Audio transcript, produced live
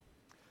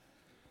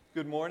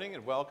Good morning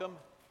and welcome.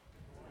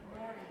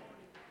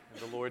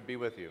 And the Lord be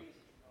with you.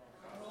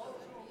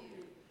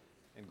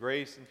 And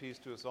grace and peace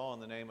to us all in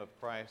the name of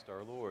Christ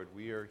our Lord.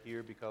 We are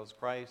here because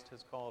Christ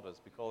has called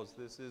us, because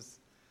this is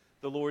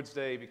the Lord's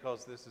day,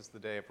 because this is the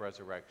day of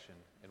resurrection,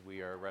 and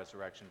we are a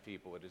resurrection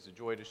people. It is a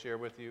joy to share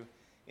with you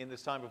in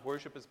this time of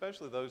worship,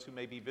 especially those who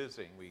may be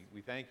visiting.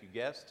 We thank you,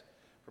 guests,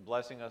 for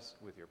blessing us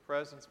with your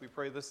presence. We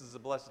pray this is a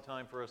blessed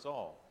time for us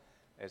all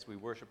as we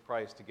worship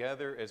Christ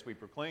together, as we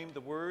proclaim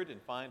the word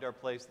and find our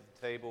place at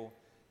the table,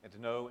 and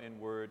to know in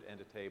word and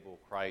at table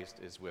Christ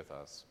is with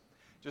us.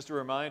 Just a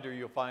reminder,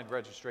 you'll find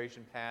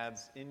registration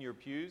pads in your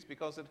pews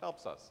because it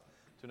helps us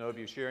to know of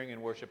you sharing in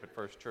worship at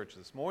First Church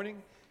this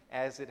morning,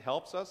 as it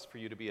helps us for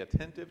you to be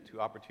attentive to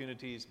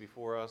opportunities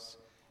before us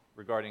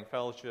regarding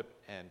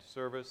fellowship and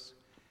service.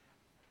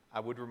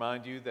 I would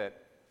remind you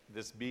that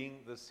this being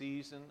the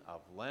season of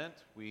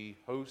Lent, we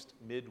host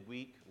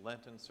midweek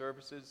Lenten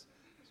services.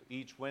 So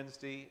each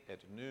Wednesday at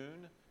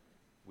noon,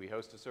 we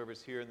host a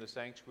service here in the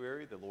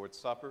sanctuary. The Lord's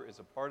Supper is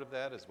a part of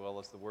that, as well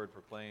as the word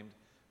proclaimed.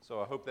 So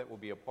I hope that will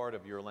be a part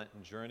of your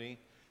Lenten journey.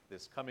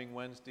 This coming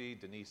Wednesday,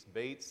 Denise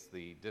Bates,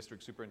 the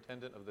district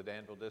superintendent of the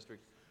Danville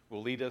district,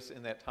 will lead us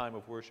in that time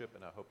of worship,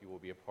 and I hope you will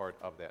be a part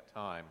of that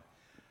time.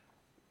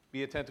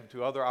 Be attentive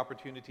to other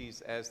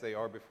opportunities as they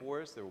are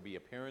before us. There will be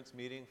a parents'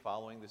 meeting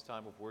following this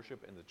time of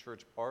worship in the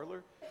church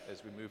parlor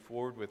as we move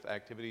forward with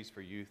activities for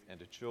youth and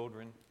to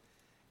children.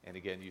 And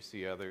again, you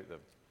see the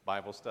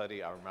Bible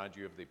study. I'll remind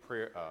you of the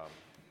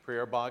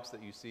prayer box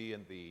that you see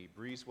in the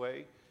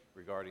breezeway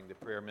regarding the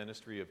prayer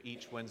ministry of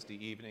each Wednesday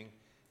evening.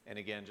 And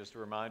again, just a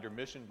reminder,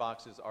 mission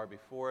boxes are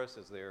before us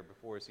as they are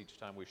before us each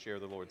time we share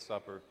the Lord's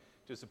Supper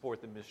to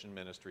support the mission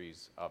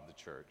ministries of the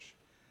church.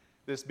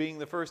 This being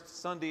the first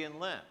Sunday in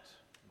Lent,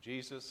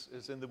 Jesus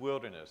is in the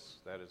wilderness.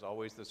 That is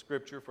always the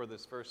scripture for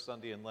this first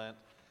Sunday in Lent.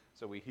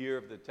 So we hear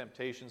of the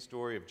temptation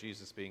story of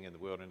Jesus being in the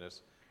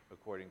wilderness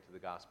according to the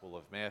Gospel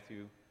of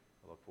Matthew.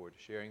 I look forward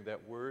to sharing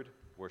that word,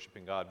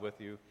 worshiping God with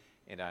you,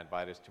 and I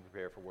invite us to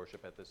prepare for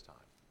worship at this time.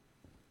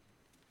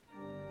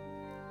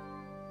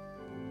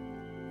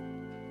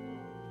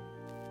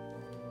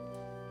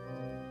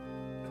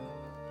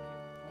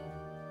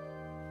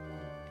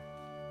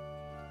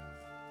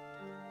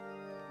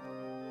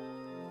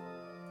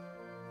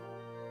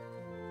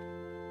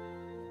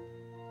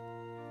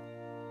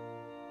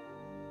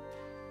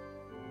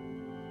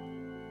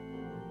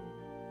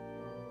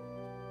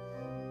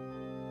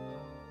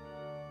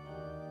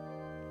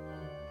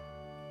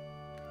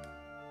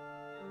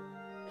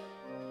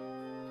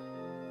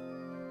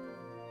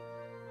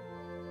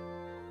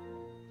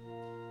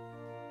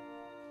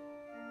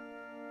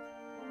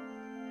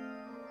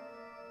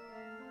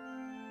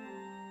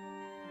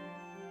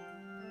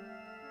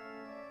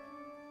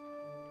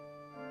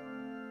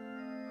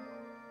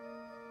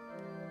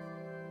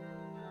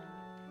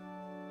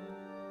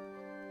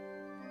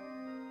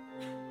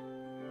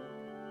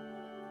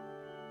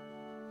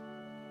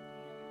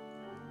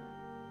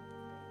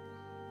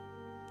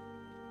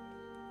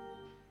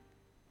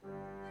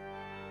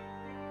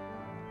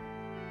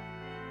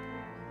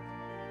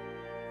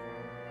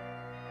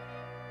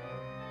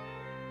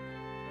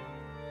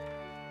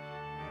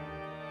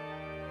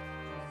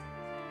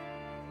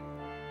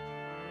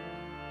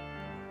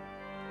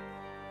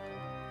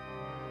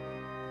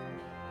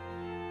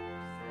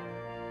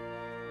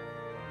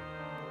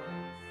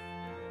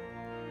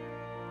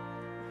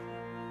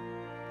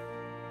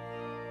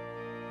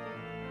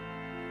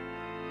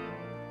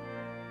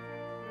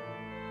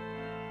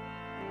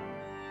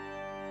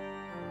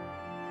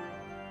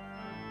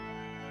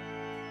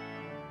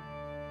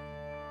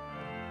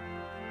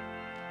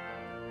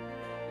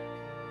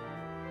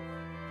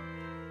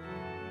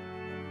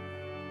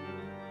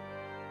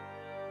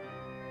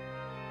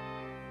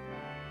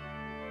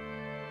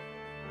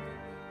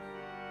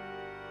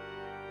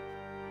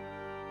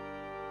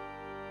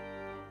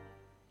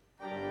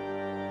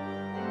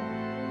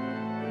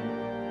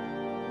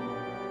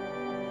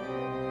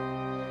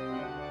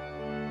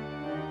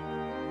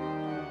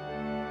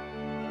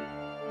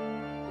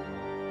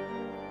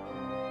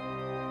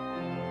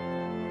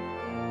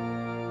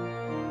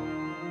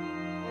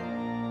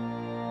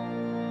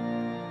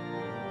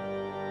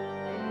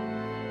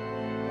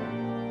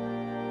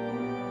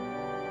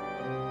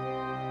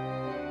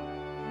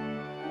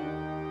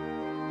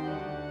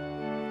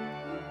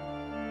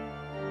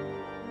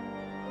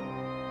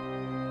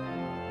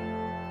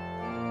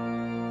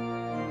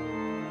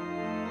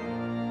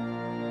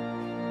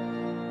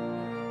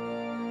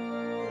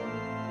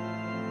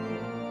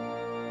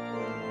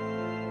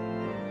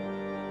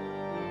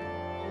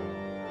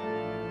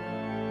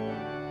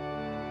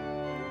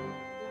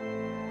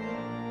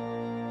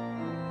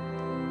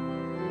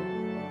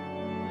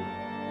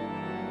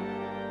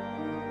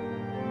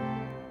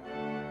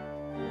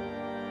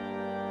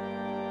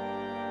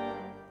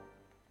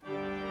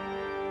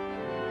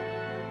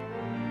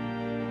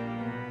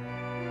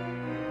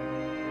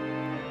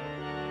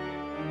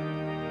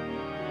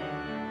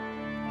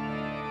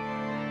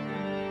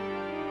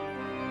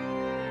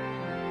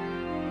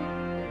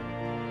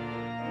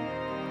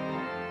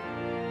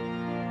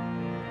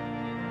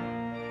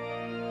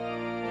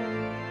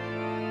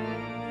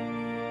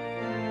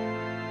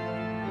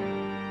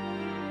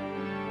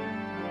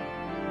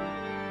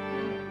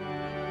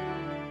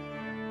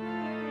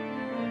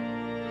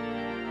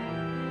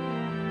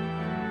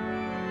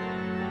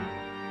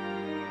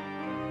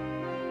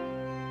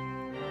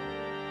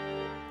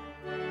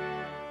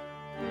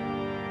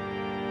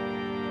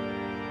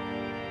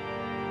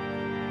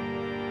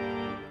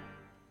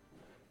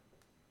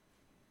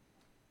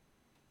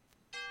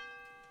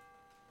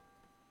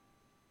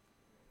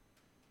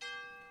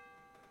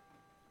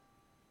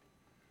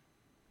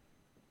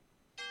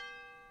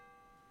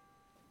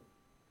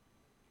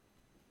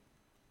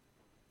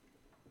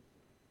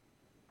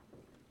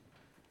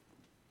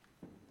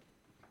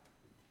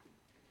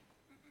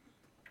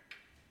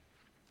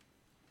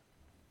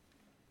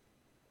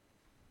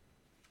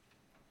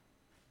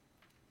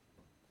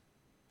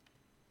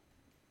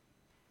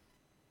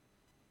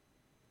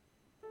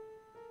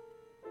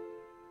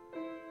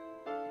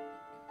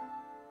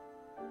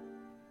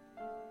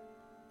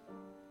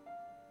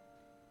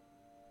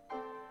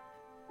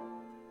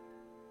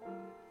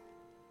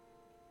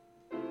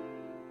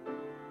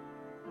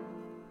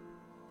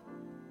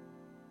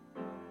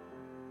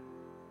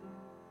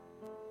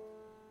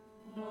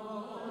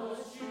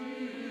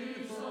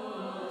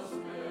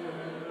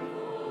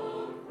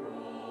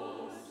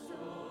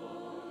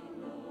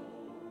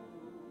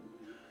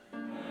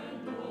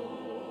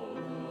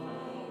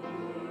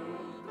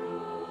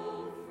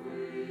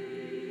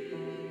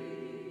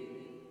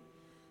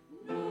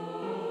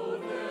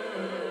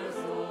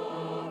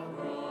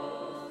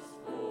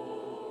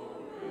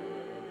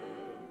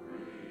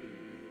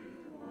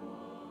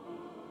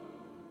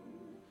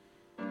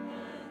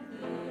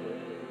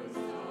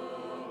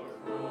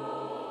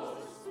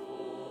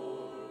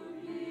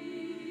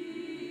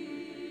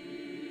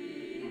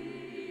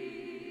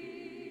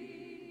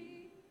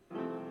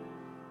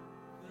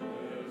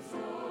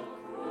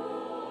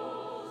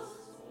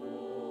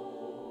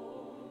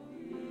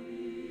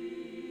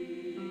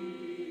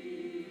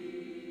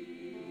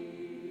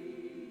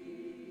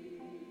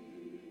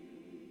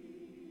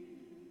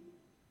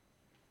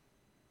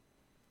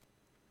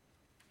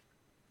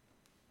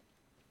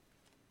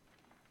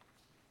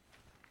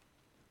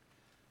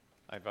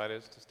 I invite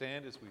us to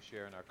stand as we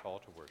share in our call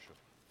to worship.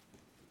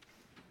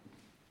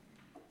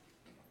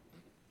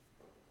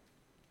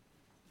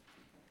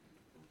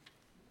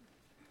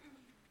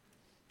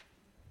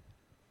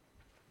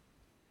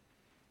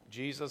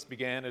 Jesus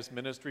began his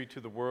ministry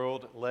to the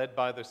world, led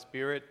by the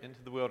Spirit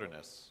into the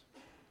wilderness.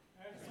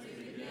 As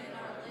we begin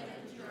our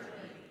Lenten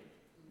journey,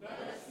 let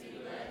us be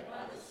led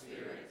by the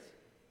Spirit,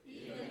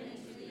 even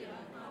into the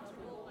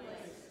uncomfortable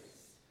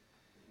places.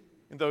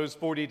 In those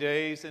 40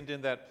 days and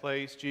in that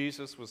place,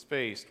 Jesus was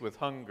faced with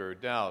hunger,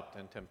 doubt,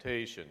 and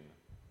temptation.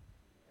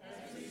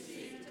 As we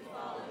seek to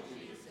follow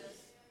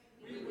Jesus,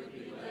 we would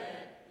be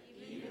led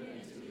even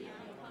into the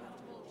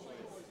uncomfortable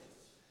places.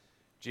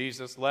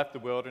 Jesus left the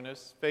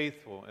wilderness,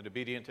 faithful and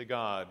obedient to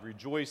God,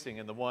 rejoicing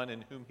in the one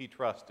in whom he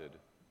trusted.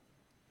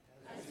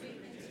 As we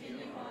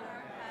continue on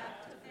our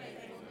path to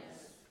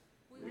faithfulness,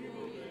 we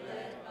will be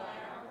led by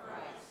our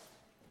Christ,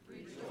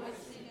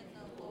 rejoicing in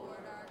the Lord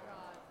our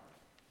God.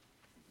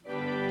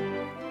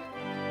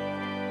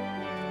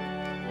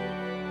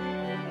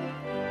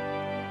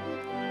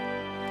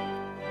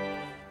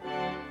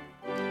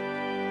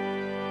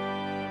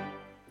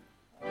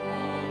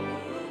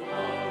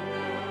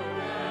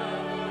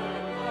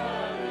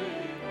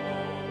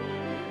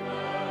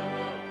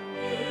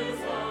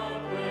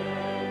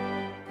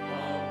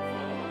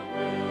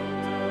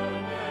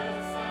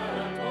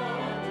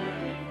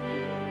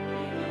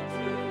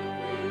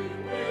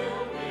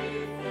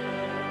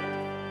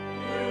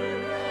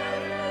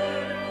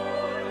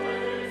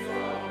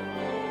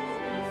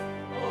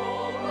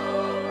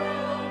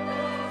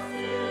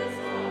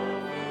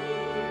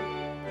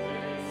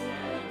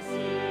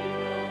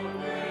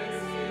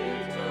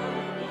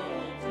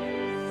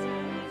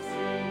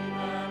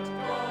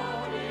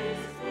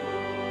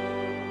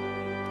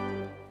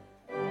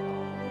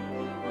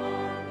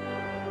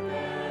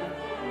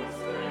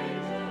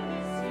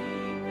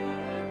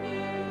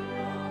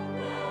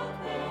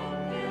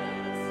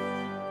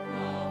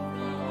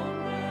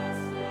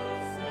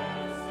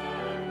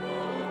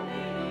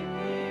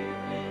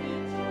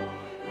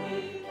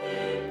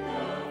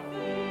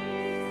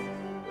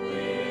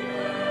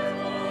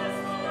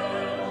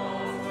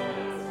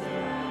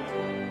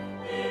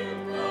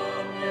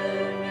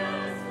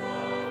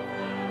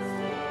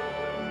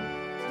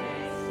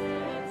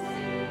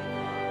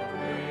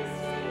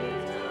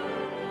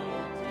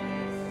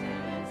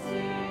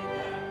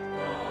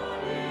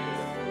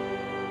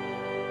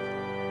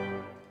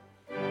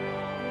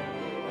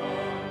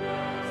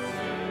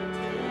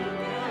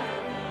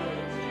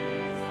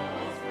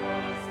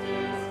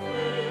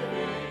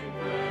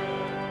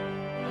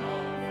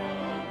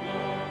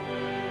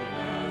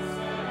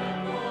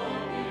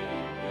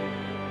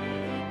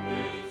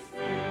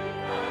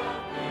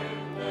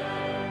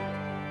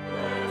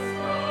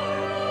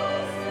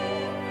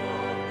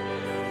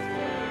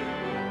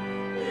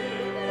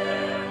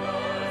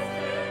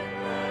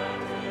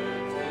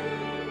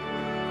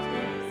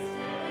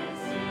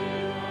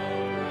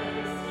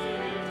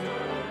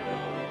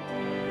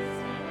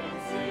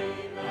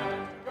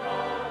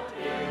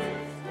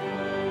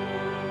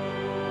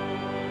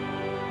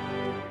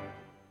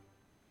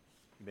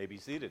 You may be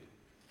seated.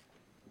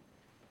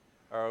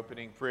 Our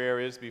opening prayer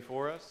is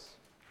before us.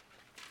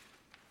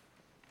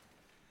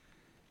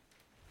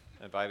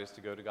 I invite us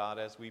to go to God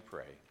as we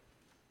pray.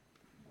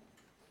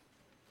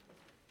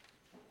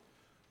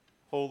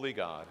 Holy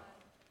God,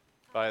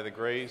 by the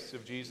grace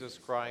of Jesus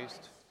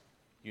Christ,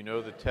 you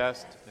know the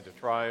test and the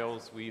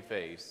trials we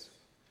face.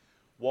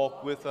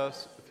 Walk with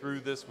us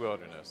through this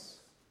wilderness.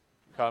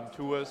 Come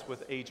to us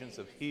with agents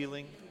of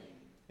healing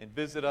and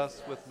visit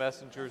us with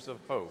messengers of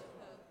hope,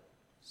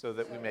 so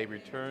that we may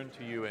return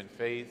to you in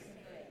faith,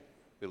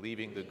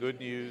 believing the good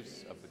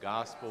news of the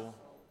gospel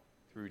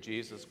through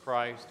Jesus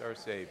Christ our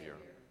Savior.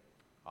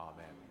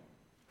 Amen.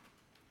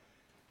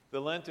 The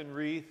Lenten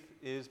wreath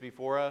is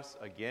before us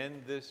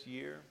again this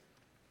year.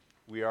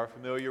 We are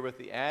familiar with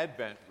the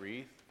Advent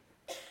wreath,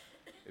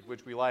 at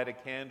which we light a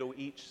candle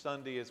each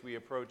Sunday as we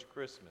approach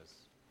Christmas.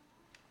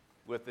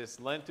 With this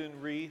Lenten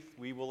wreath,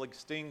 we will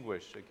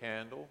extinguish a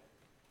candle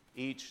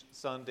each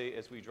Sunday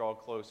as we draw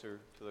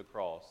closer to the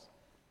cross.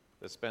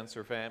 The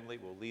Spencer family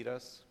will lead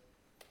us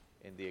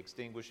in the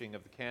extinguishing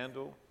of the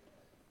candle,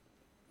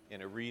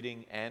 in a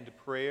reading and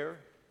prayer,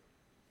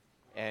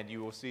 and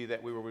you will see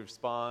that we will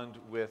respond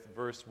with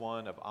verse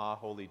 1 of Ah,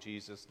 Holy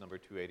Jesus, number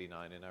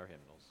 289 in our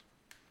hymnals.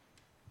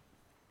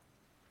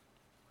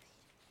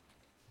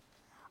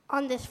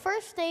 On this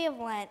first day of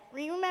Lent,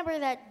 we remember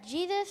that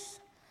Jesus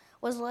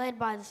was led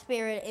by the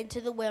Spirit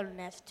into the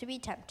wilderness to be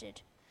tempted.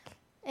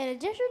 In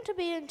addition to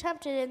being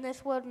tempted in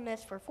this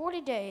wilderness for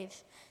 40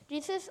 days,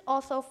 Jesus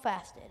also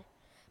fasted.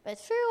 But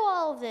through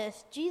all of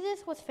this,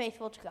 Jesus was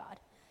faithful to God.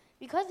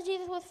 Because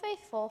Jesus was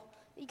faithful,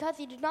 because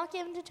he did not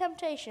give in to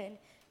temptation,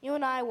 you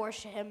and I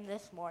worship him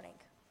this morning.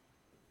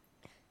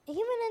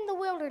 Even in the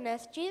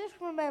wilderness, Jesus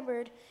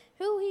remembered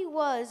who he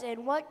was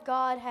and what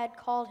God had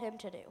called him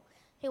to do.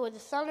 He was the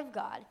Son of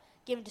God,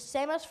 given to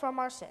save us from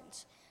our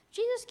sins.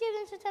 Jesus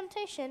gives in to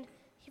temptation,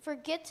 he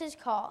forgets his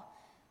call.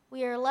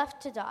 We are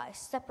left to die,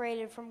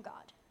 separated from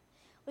God.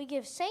 We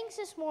give thanks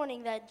this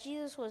morning that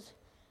Jesus was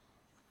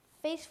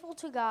faithful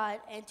to God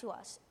and to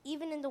us,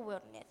 even in the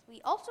wilderness.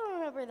 We also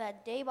remember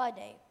that day by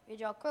day, we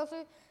draw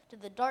closer to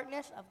the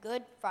darkness of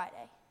Good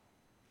Friday.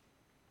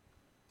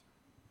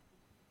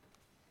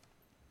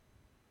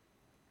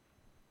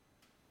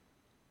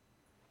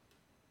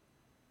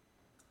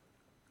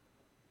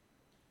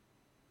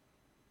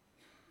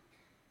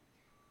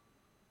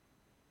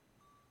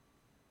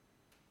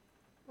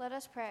 Let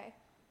us pray.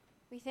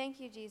 We thank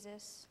you,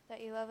 Jesus,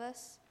 that you love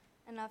us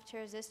enough to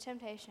resist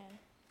temptation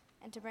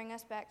and to bring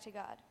us back to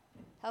God.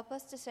 Help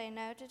us to say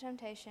no to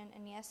temptation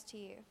and yes to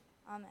you.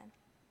 Amen.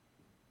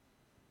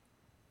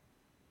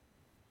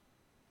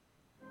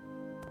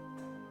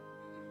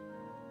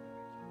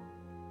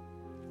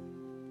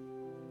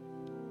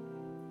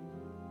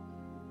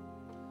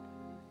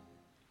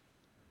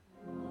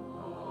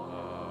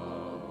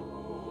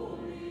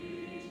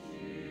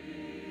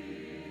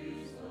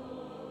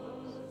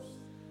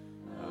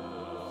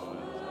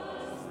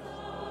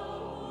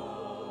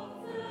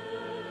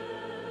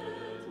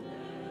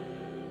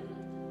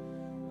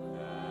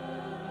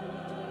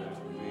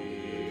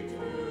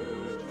 We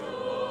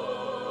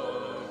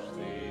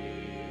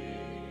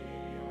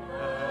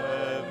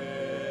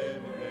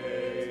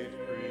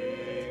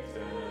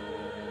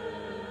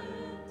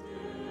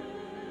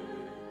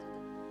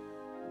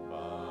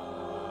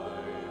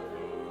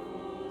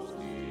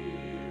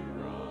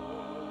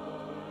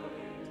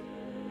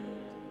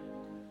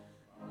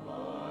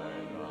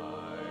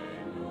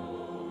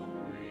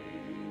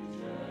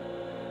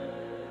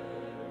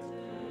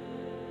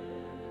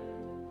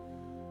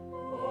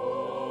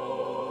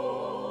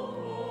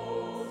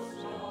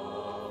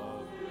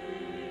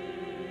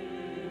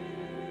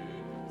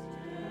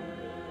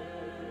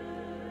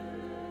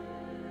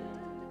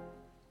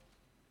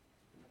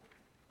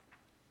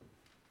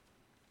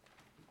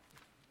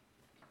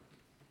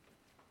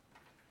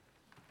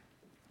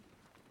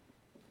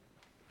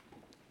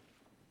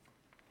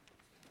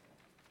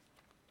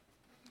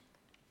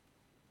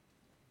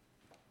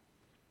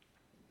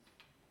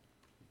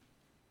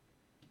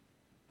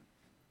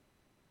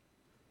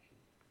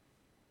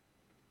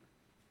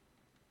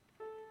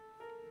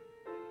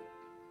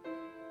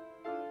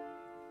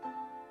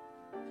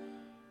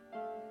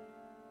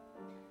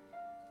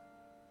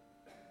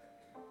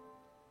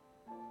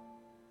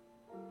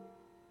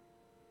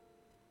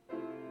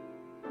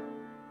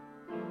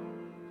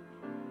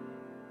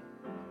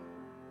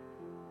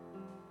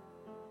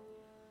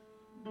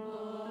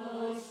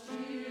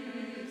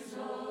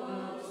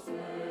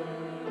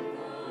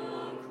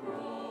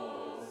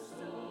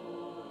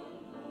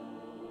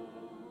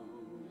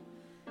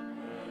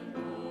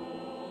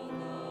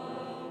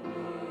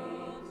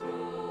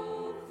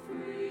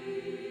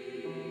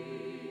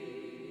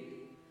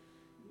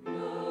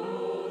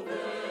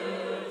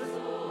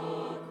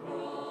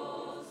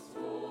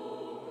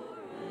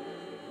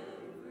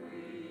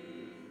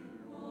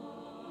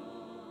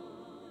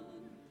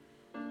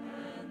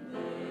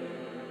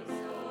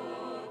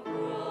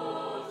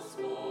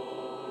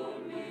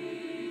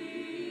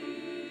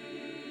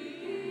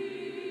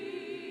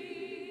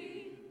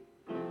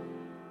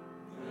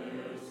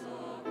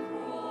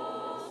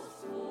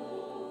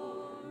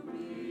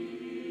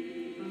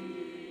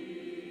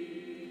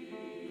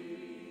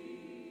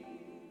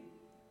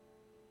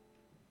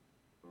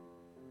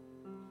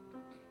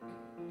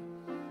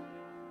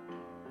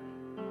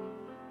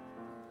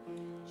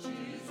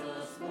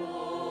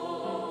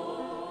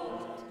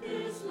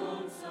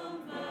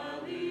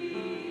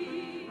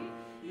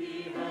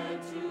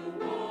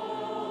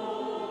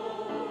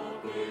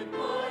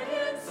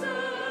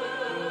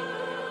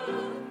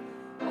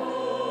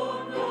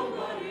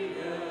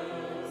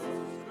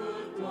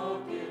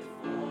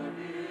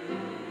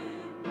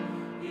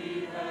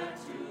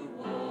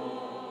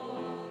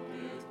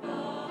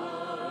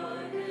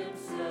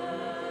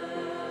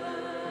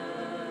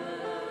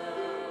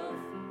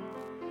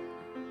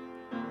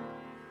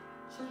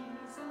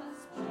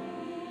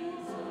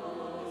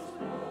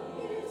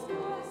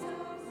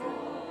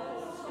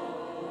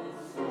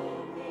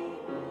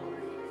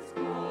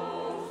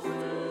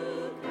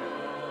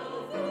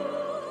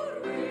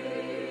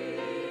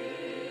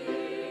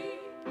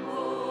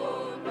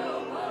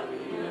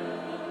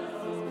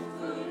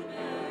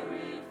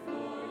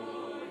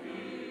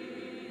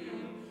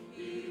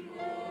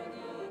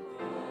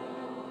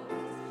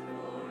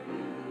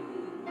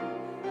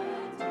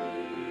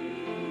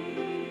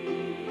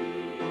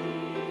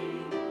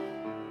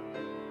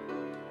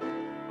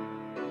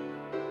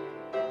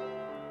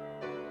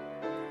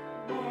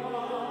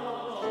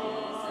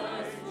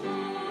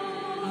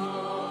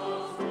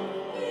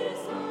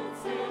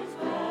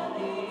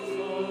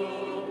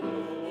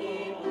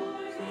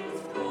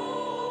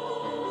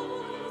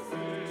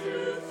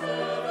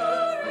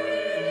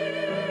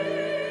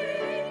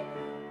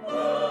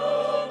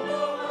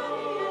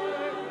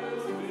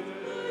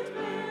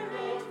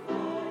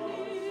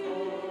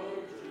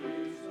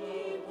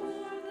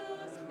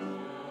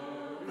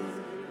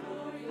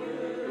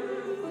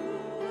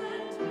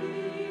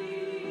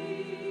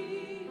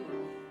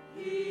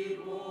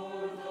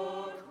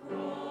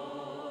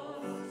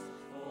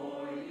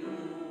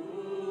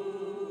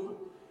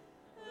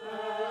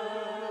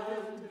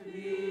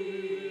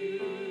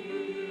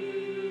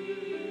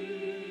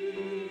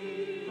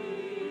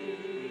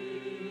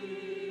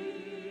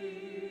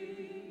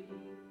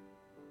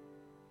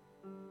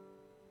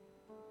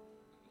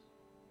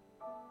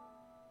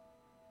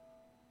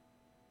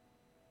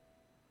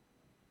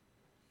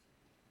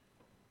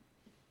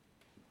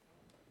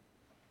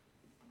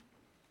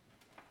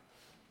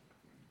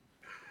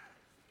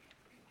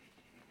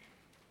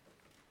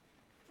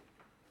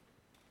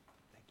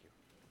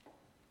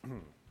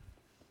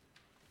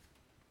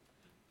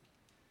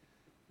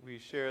We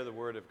share the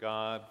Word of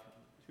God,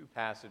 two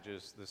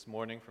passages this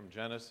morning from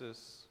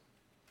Genesis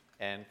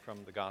and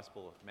from the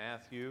Gospel of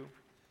Matthew,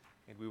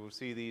 and we will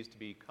see these to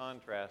be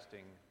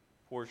contrasting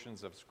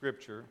portions of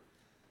Scripture.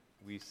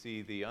 We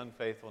see the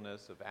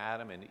unfaithfulness of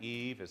Adam and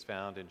Eve as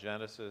found in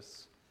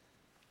Genesis.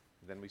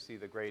 Then we see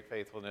the great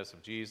faithfulness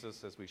of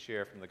Jesus as we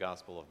share from the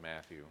Gospel of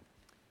Matthew.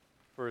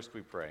 First,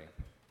 we pray.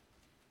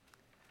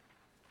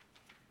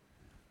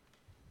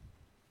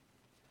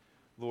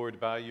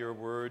 Lord, by your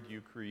word you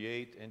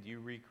create and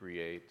you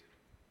recreate.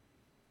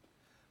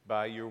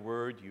 By your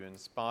word you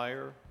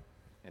inspire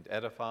and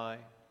edify.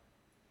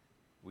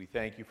 We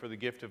thank you for the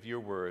gift of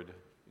your word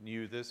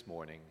new this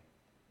morning.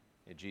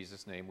 In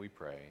Jesus' name we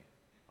pray.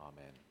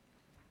 Amen.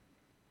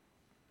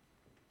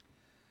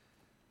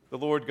 The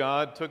Lord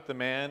God took the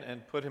man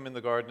and put him in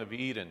the Garden of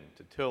Eden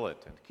to till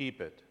it and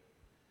keep it.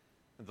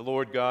 And the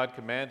Lord God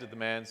commanded the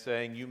man,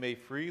 saying, "You may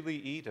freely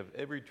eat of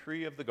every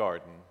tree of the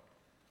garden,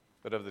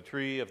 but of the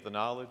tree of the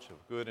knowledge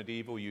of good and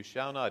evil you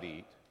shall not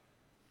eat,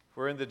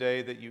 for in the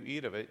day that you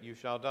eat of it you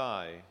shall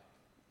die."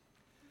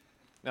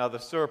 Now the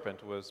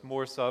serpent was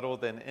more subtle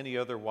than any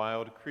other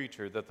wild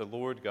creature that the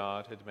Lord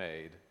God had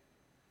made.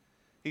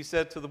 He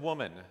said to the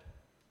woman,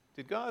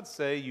 "Did God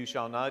say you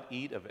shall not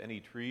eat of any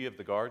tree of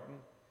the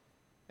garden?"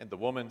 And the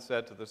woman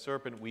said to the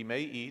serpent, "We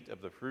may eat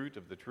of the fruit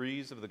of the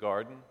trees of the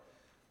garden,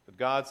 but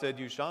God said,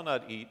 you shall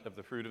not eat of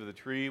the fruit of the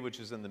tree which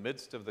is in the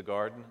midst of the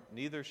garden,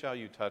 neither shall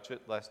you touch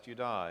it, lest you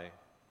die."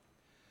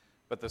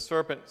 But the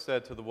serpent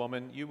said to the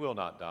woman, "You will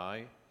not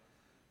die,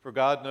 for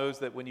God knows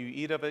that when you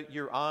eat of it,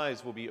 your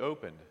eyes will be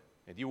opened,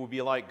 and you will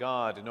be like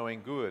God,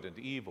 knowing good and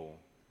evil."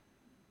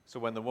 So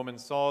when the woman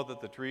saw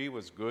that the tree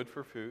was good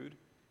for food,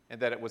 and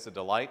that it was a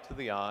delight to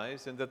the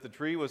eyes, and that the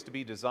tree was to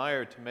be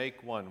desired to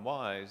make one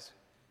wise,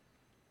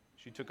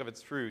 she took of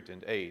its fruit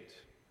and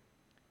ate.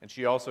 And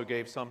she also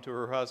gave some to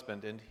her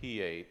husband, and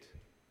he ate.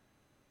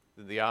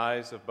 Then the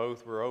eyes of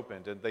both were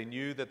opened, and they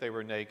knew that they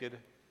were naked,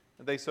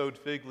 and they sewed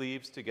fig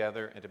leaves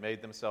together and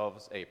made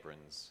themselves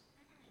aprons.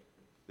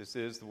 This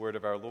is the word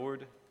of our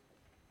Lord.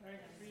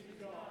 Thanks be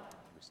to God.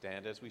 We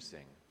stand as we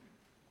sing.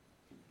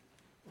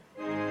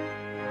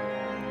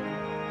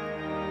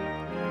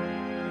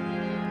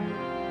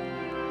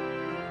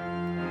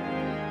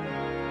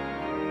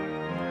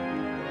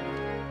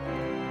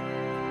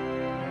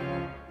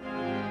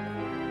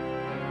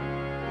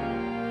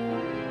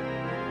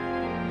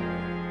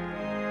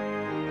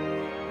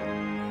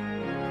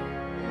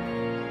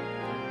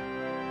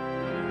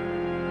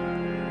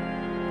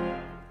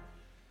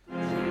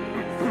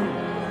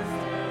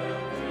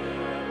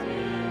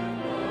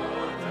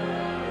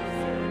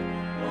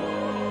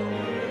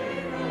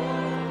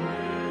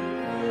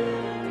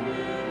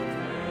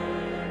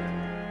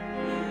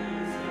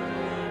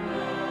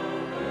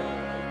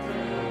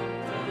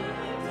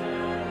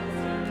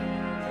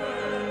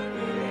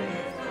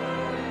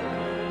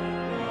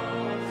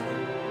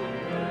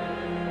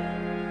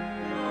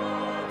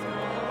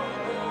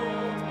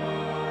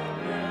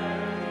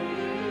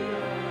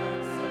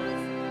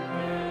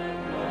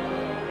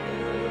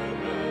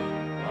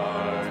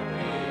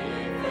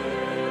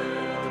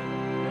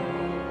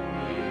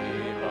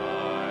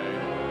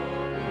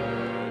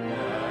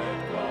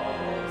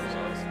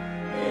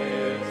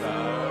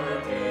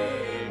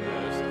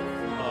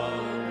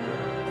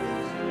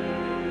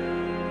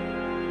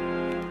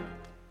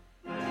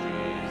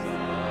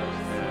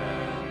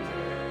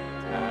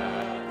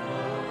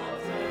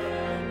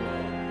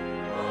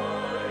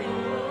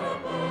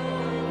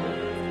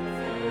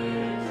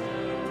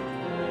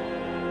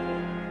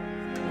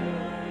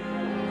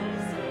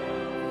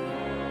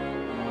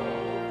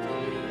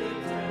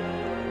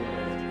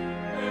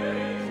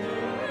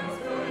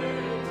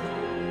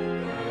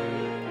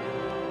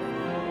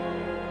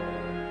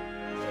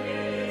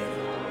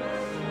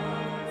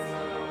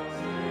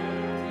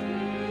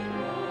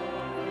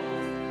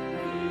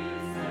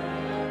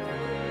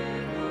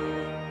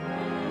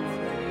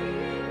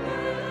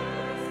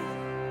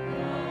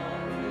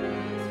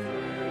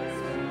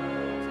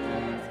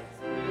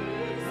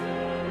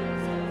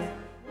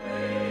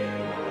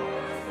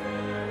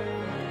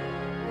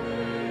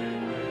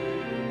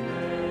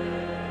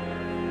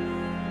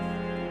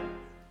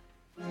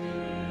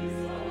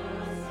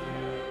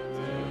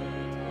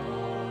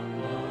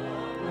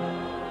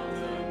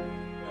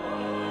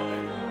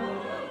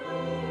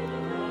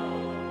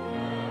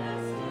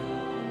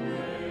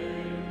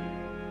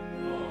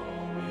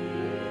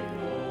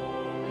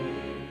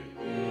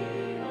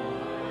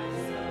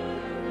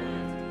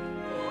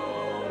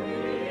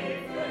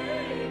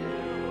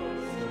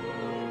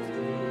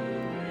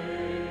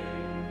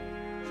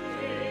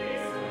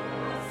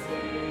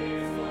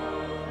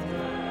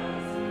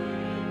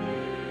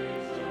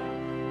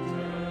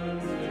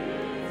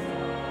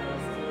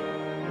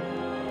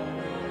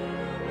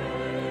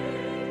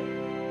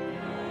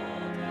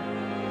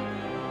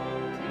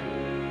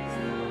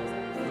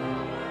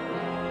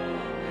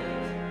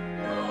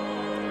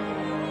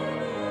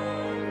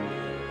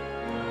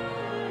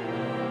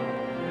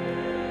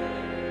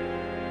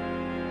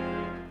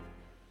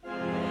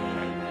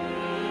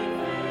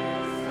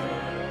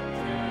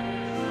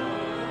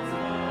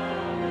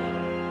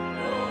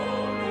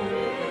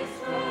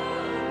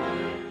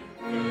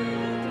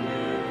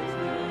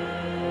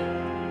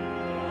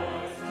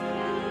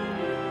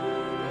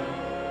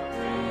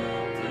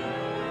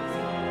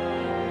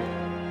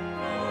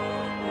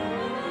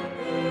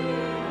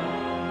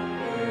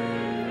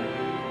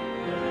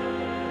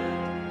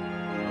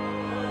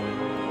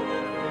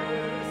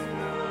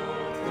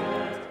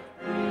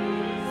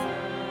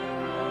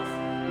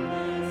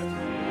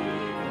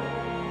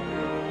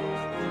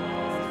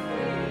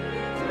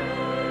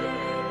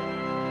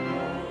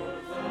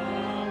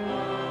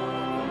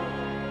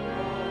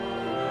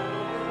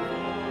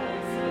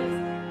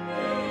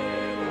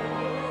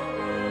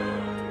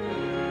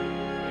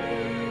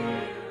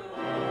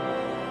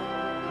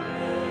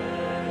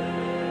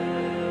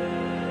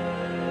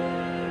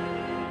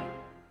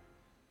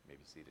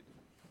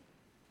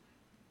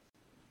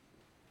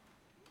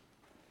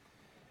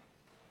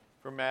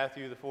 From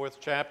Matthew, the 4th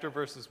chapter,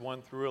 verses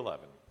 1 through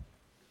 11.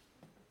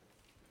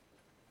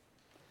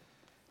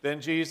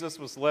 Then Jesus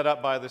was led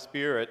up by the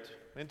Spirit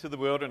into the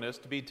wilderness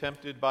to be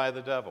tempted by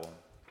the devil.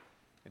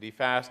 And he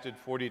fasted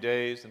 40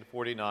 days and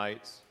 40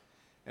 nights,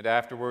 and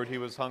afterward he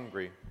was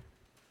hungry.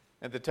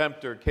 And the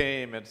tempter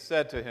came and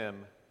said to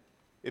him,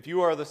 "If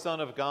you are the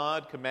Son of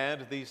God,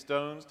 command these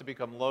stones to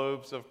become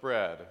loaves of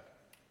bread."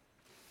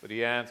 But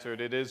he answered,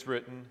 "It is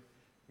written,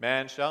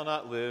 'Man shall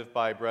not live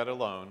by bread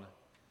alone,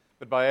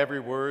 but by every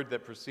word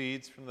that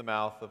proceeds from the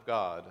mouth of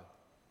God.'"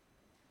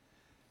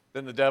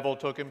 Then the devil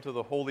took him to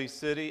the holy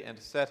city and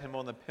set him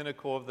on the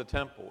pinnacle of the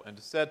temple and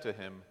said to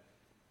him,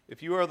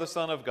 "If you are the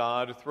Son of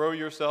God, throw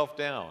yourself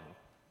down.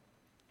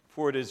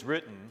 For it is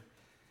written,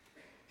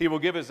 'He will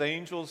give his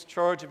angels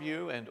charge of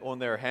you, and on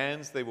their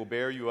hands they will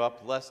bear you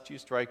up, lest you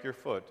strike your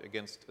foot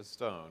against a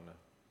stone.'"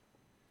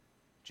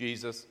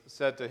 Jesus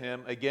said to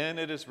him, "Again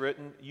it is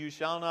written, 'You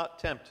shall not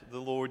tempt the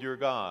Lord your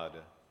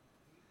God.'"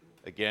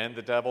 Again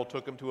the devil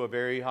took him to a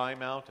very high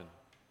mountain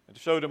and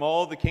showed him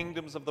all the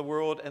kingdoms of the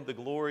world and the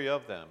glory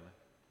of them.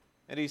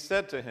 And he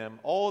said to him,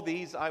 "All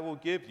these I will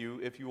give you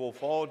if you will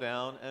fall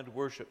down and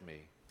worship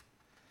me."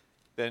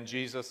 Then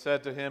Jesus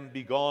said to him,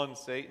 "Begone,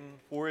 Satan,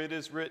 for it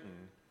is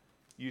written,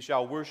 'You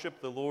shall worship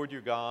the Lord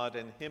your God,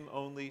 and him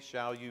only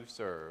shall you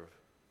serve.'"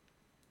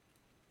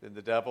 Then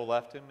the devil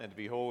left him, and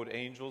behold,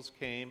 angels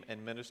came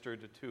and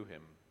ministered to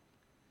him.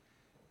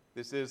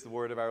 This is the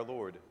word of our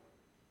Lord.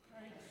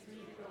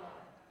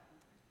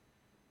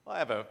 I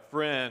have a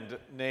friend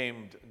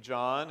named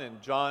John, and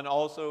John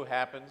also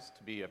happens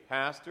to be a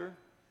pastor.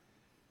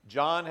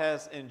 John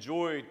has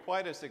enjoyed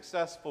quite a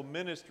successful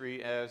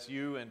ministry as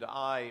you and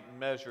I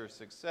measure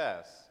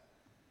success.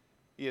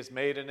 He has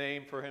made a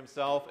name for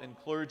himself in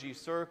clergy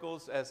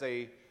circles as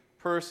a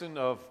person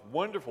of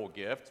wonderful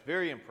gifts,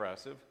 very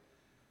impressive,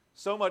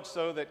 so much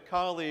so that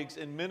colleagues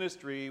in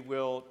ministry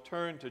will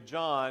turn to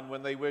John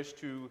when they wish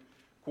to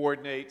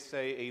coordinate,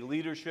 say, a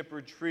leadership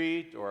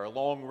retreat or a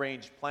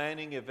long-range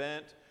planning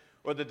event,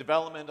 or the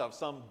development of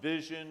some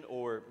vision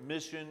or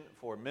mission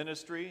for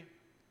ministry.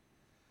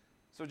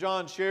 So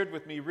John shared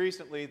with me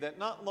recently that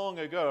not long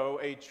ago,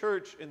 a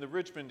church in the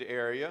Richmond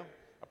area,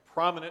 a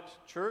prominent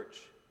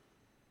church,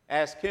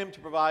 asked him to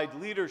provide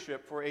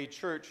leadership for a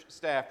church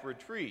staff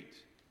retreat.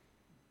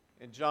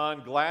 And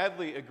John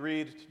gladly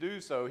agreed to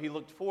do so. He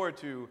looked forward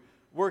to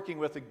working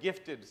with the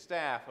gifted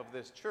staff of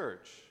this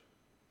church.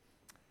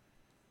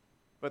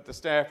 But the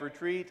staff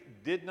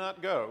retreat did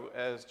not go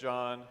as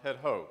John had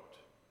hoped.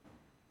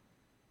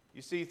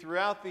 You see,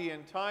 throughout the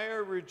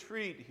entire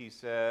retreat, he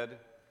said,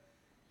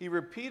 he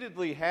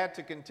repeatedly had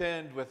to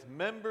contend with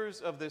members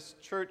of this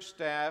church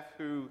staff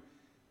who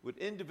would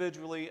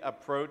individually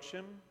approach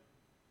him.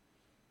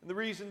 And the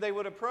reason they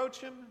would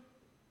approach him,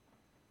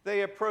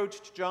 they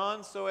approached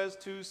John so as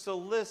to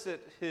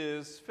solicit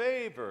his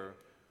favor,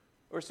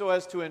 or so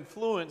as to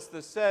influence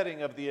the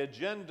setting of the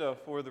agenda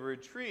for the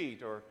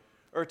retreat,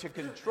 or to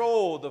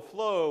control the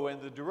flow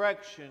and the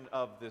direction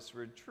of this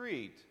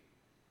retreat.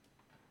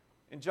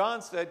 And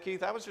John said,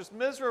 "Keith, I was just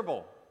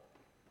miserable."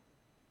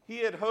 He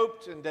had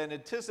hoped and then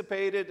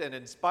anticipated an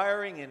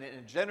inspiring and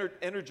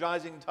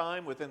energizing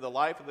time within the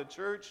life of the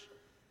church,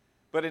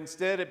 but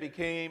instead it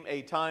became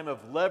a time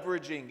of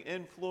leveraging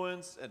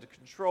influence and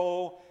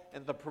control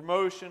and the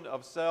promotion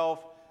of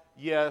self,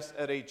 yes,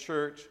 at a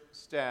church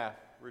staff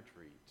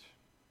retreat.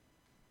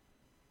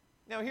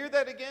 Now hear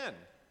that again.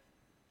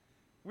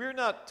 We're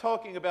not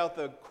talking about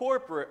the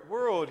corporate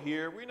world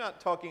here. We're not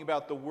talking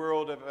about the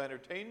world of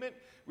entertainment.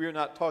 We're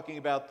not talking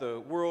about the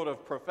world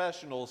of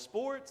professional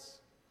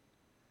sports.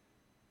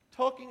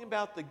 Talking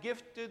about the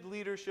gifted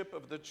leadership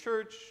of the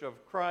Church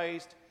of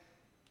Christ,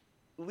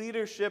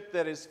 leadership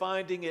that is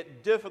finding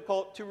it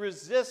difficult to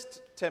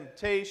resist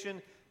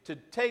temptation, to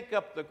take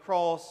up the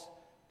cross,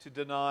 to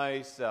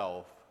deny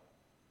self.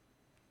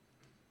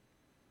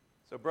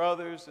 So,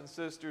 brothers and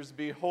sisters,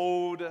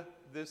 behold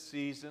this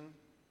season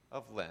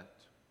of Lent.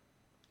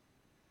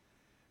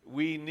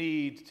 We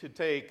need to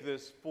take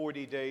this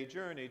 40-day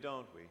journey,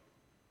 don't we?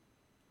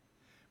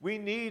 We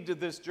need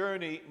this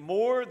journey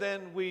more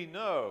than we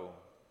know.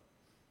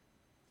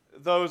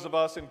 Those of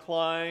us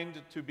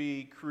inclined to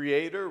be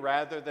creator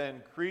rather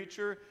than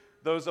creature,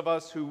 those of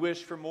us who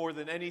wish for more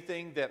than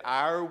anything that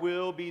our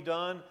will be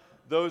done,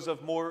 those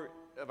of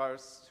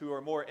us who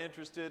are more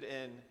interested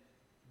in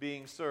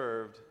being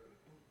served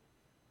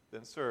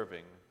than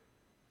serving.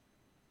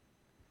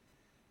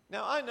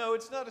 Now, I know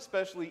it's not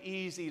especially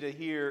easy to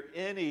hear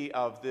any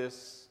of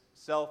this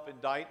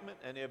self-indictment,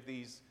 any of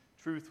these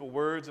truthful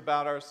words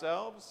about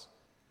ourselves.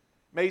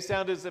 It may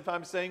sound as if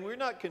I'm saying we're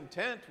not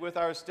content with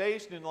our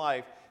station in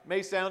life. It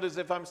may sound as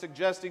if I'm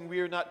suggesting we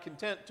are not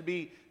content to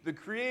be the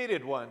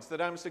created ones, that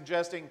I'm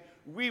suggesting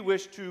we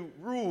wish to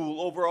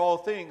rule over all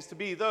things, to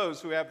be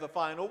those who have the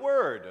final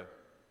word.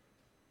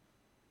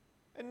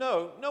 And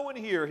no one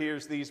here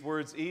hears these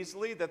words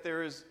easily, that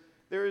there is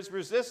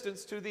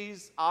resistance to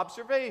these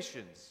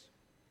observations.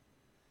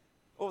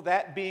 Well,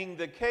 that being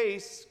the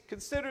case,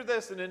 consider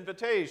this an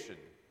invitation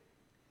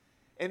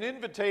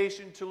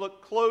to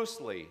look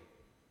closely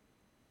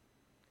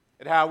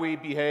at how we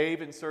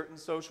behave in certain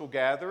social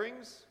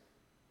gatherings.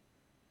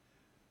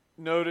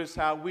 Notice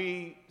how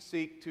we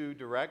seek to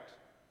direct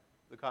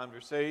the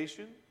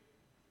conversation.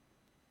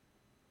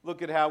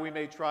 Look at how we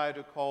may try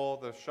to call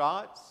the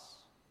shots.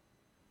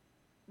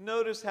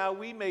 Notice how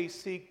we may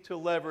seek to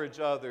leverage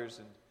others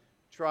and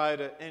try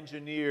to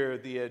engineer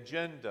the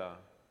agenda.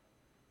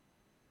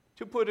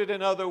 To put it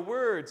in other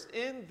words,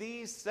 in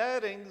these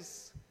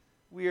settings,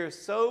 we are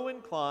so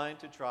inclined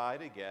to try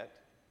to get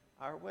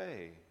our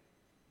way.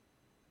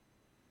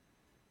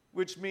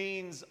 Which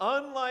means,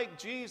 unlike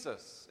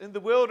Jesus in the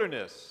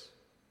wilderness,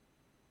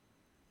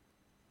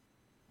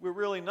 we're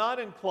really not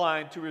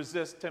inclined to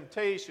resist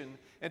temptation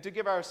and to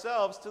give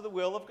ourselves to the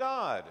will of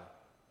God.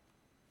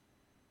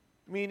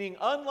 Meaning,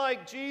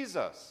 unlike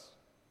Jesus,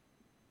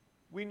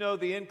 we know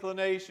the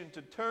inclination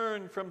to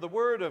turn from the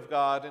Word of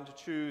God and to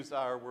choose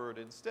our word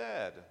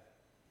instead.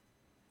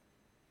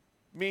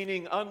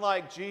 Meaning,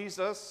 unlike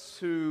Jesus,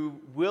 who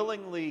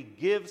willingly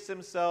gives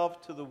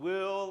himself to the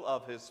will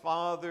of his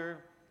Father,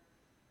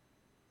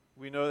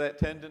 we know that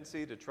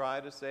tendency to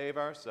try to save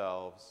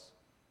ourselves,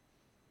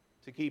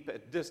 to keep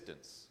at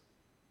distance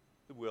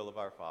the will of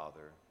our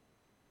Father.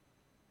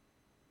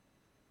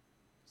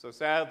 So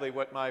sadly,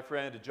 what my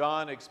friend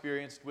John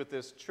experienced with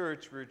this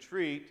church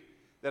retreat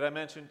that I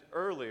mentioned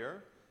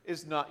earlier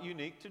is not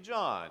unique to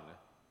John.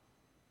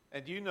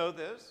 And you know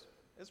this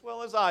as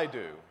well as I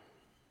do.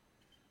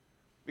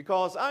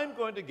 Because I'm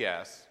going to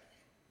guess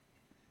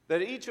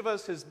that each of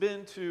us has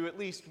been to at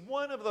least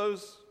one of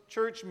those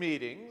church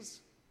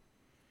meetings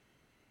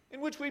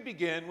in which we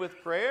begin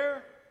with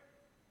prayer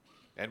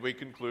and we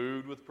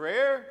conclude with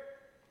prayer,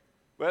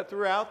 but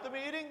throughout the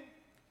meeting,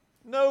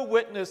 no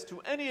witness to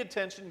any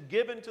attention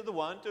given to the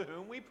one to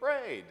whom we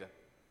prayed.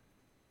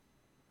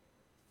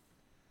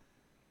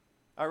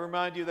 I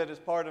remind you that as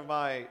part of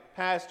my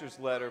pastor's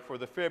letter for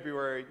the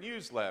February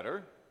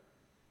newsletter,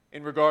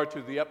 in regard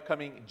to the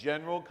upcoming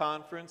General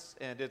Conference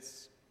and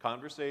its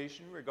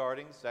conversation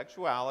regarding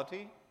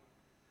sexuality,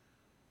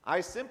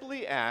 I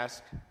simply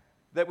ask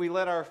that we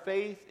let our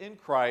faith in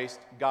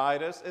Christ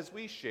guide us as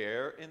we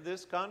share in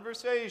this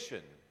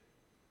conversation.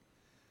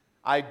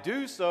 I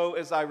do so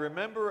as I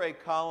remember a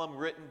column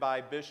written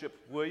by Bishop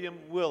William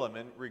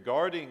Willimon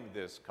regarding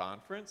this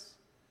conference,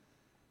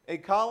 a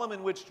column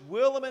in which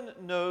Willimon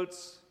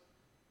notes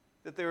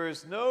that there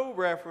is no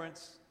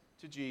reference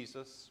to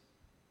Jesus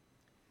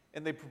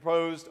in the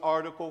proposed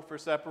article for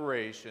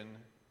separation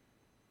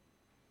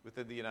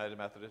within the United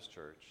Methodist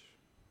Church.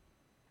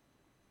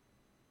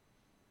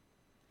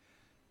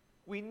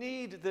 We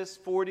need this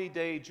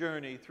 40-day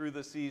journey through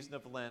the season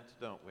of Lent,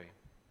 don't we?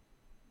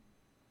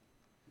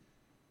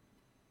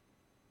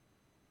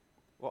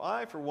 Well,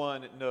 I, for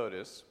one,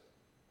 notice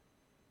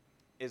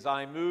as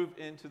I move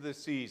into the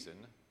season,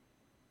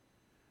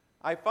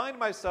 I find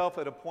myself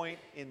at a point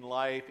in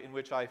life in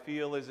which I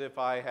feel as if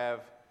I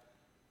have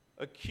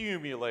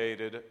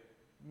accumulated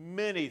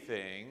many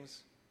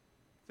things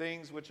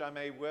which I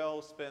may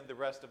well spend the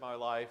rest of my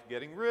life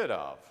getting rid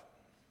of.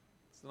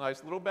 It's a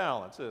nice little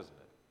balance, isn't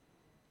it?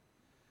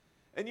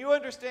 And you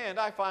understand,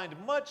 I find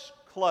much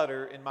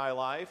clutter in my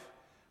life,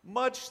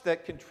 much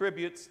that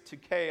contributes to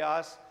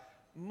chaos,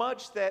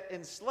 much that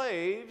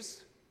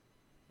enslaves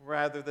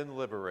rather than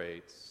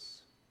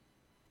liberates.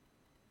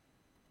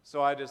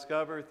 So I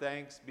discover,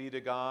 thanks be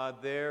to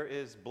God, there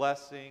is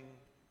blessing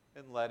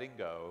in letting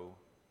go.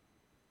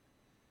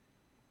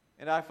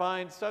 And I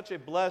find such a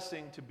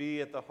blessing to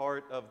be at the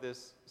heart of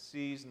this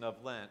season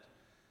of Lent.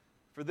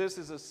 For this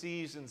is a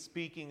season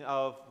speaking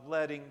of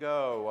letting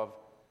go, of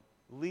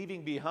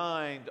leaving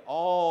behind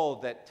all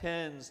that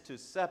tends to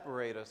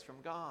separate us from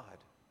God.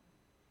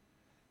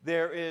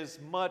 There is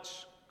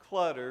much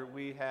clutter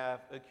we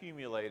have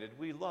accumulated.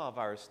 We love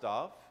our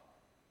stuff.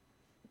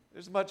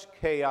 There's much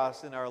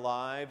chaos in our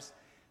lives,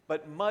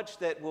 but much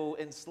that will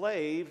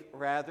enslave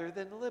rather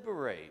than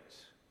liberate.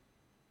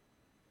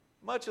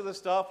 Much of the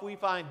stuff we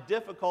find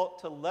difficult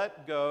to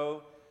let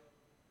go.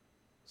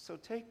 So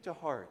take to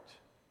heart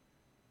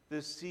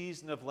this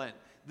season of Lent,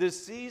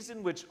 this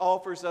season which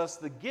offers us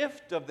the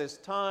gift of this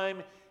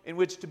time in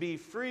which to be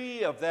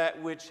free of that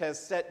which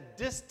has set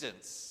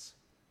distance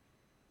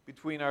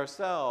between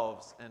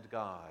ourselves and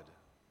God.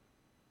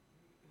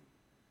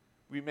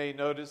 We may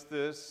notice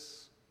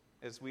this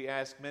as we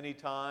ask many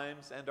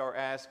times and are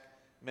asked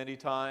many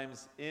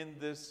times in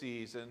this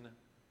season,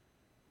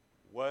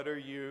 what are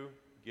you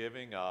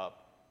giving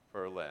up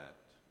for Lent?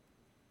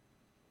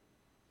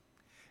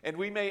 And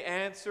we may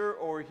answer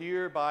or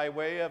hear by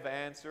way of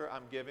answer,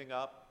 I'm giving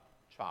up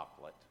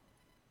chocolate,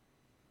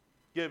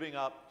 giving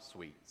up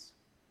sweets,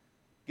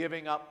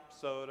 giving up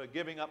soda,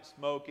 giving up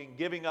smoking,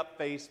 giving up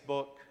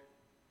Facebook.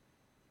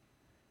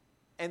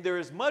 And there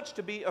is much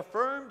to be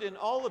affirmed in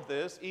all of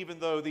this, even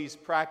though these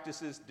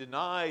practices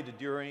denied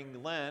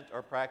during Lent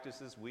are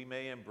practices we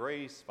may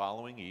embrace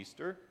following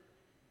Easter.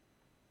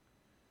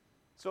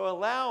 So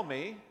allow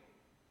me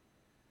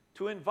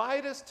to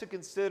invite us to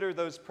consider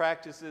those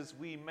practices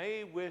we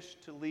may wish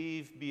to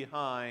leave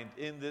behind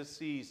in this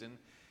season,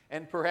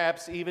 and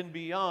perhaps even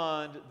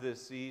beyond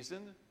this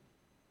season.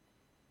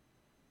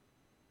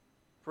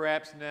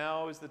 Perhaps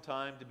now is the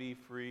time to be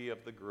free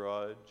of the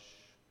grudge.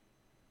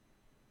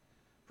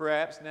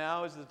 Perhaps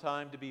now is the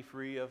time to be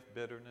free of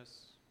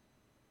bitterness.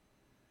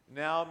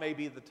 Now may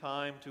be the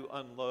time to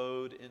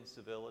unload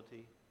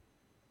incivility.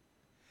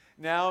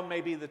 Now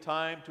may be the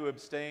time to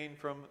abstain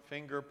from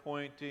finger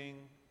pointing.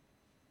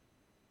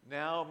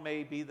 Now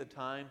may be the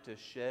time to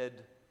shed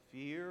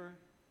fear.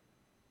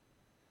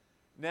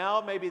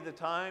 Now may be the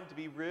time to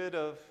be rid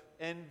of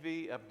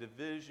envy, of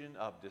division,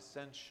 of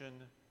dissension.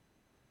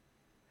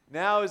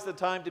 Now is the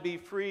time to be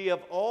free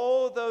of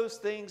all those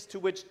things to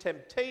which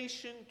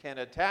temptation can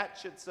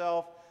attach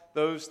itself,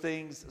 those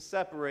things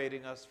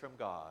separating us from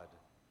God.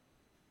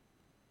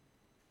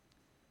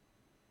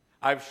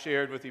 I've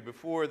shared with you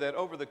before that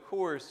over the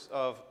course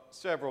of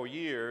several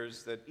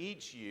years, that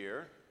each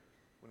year,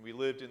 when we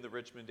lived in the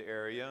Richmond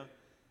area,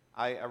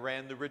 I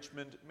ran the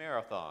Richmond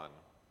Marathon.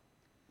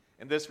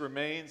 And this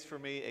remains for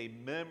me a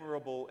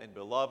memorable and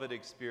beloved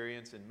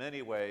experience in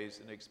many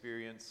ways, an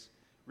experience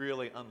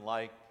really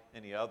unlike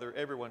any other.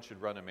 Everyone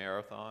should run a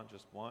marathon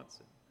just once.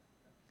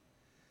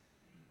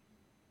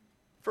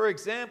 For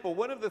example,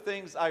 one of the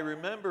things I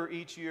remember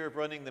each year of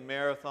running the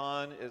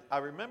marathon is I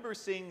remember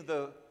seeing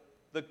the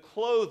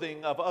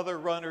clothing of other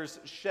runners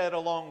shed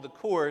along the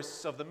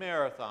course of the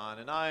marathon.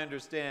 And I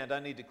understand I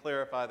need to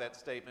clarify that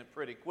statement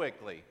pretty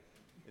quickly.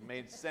 It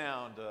may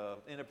sound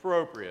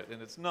inappropriate,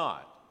 and it's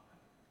not.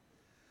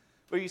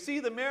 But you see,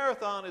 the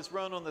marathon is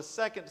run on the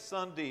second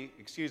Saturday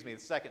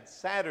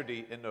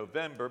in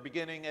November,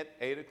 beginning at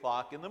 8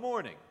 o'clock in the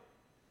morning.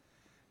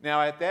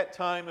 Now, at that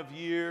time of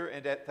year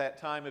and at that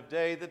time of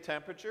day, the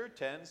temperature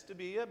tends to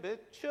be a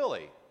bit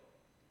chilly.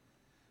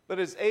 But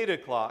as 8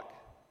 o'clock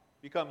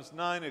becomes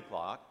 9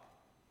 o'clock,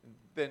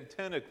 then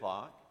 10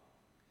 o'clock,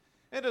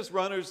 and as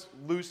runners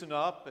loosen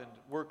up and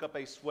work up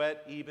a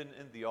sweat even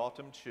in the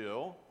autumn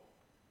chill,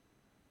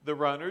 the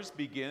runners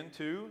begin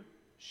to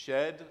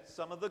shed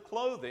some of the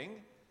clothing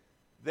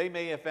they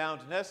may have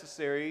found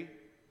necessary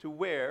to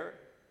wear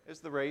as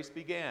the race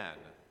began.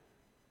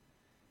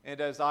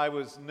 And as I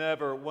was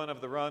never one of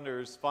the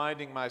runners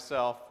finding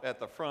myself at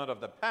the front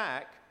of the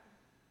pack,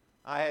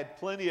 I had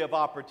plenty of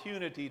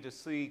opportunity to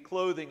see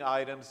clothing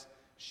items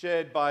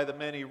shed by the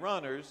many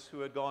runners who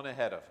had gone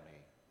ahead of me.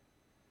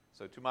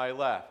 So to my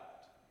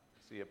left,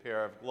 I see a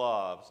pair of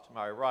gloves. To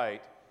my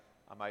right,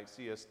 I might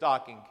see a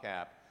stocking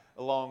cap.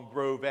 Along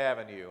Grove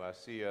Avenue, I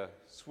see a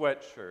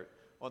sweatshirt.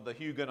 On the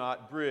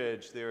Huguenot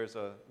Bridge, there is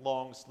a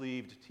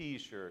long-sleeved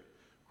T-shirt.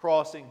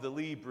 Crossing the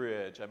Lee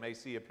Bridge, I may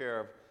see a pair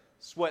of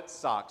sweat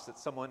socks that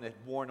someone had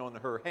worn on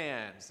her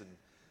hands, and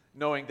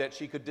knowing that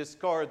she could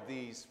discard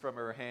these from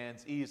her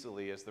hands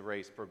easily as the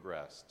race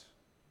progressed.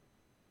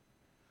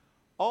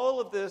 All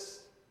of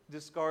this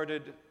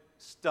discarded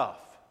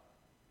stuff,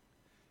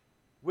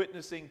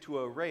 witnessing to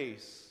a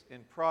race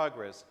in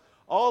progress,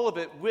 all of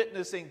it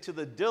witnessing to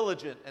the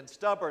diligent and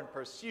stubborn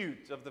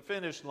pursuit of the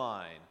finish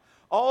line.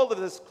 All of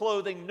this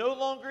clothing no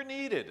longer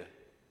needed,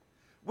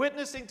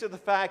 witnessing to the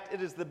fact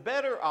it is the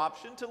better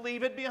option to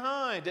leave it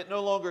behind. It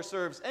no longer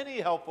serves any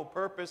helpful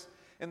purpose,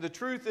 and the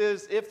truth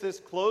is, if this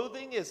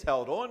clothing is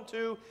held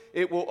onto,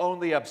 it will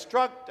only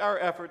obstruct our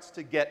efforts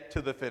to get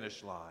to the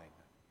finish line.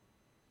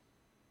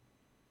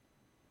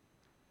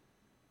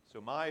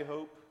 So my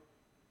hope,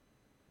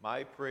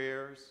 my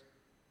prayers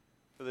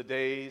for the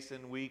days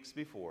and weeks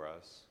before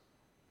us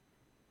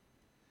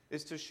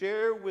is to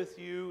share with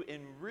you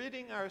in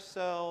ridding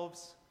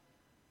ourselves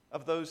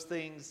of those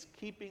things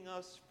keeping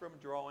us from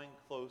drawing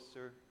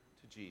closer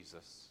to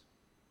Jesus.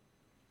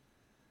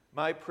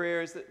 My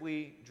prayer is that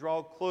we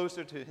draw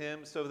closer to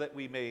him so that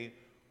we may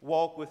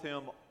walk with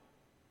him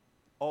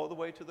all the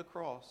way to the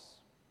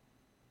cross,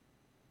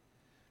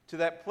 to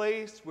that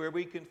place where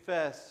we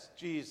confess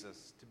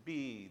Jesus to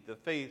be the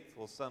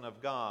faithful Son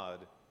of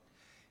God.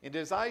 And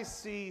as I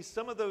see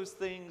some of those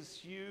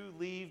things you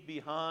leave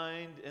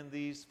behind in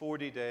these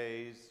 40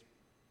 days,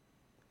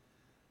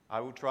 I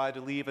will try to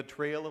leave a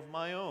trail of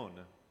my own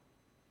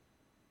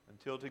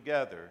until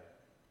together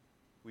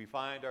we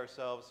find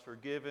ourselves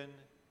forgiven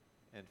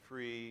and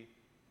free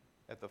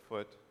at the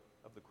foot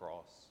of the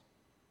cross.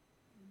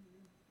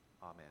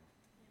 Amen.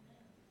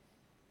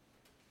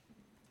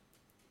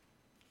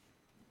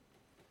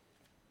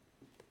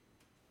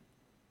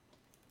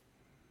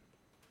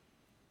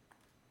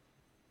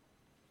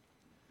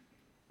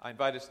 I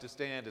invite us to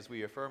stand as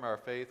we affirm our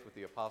faith with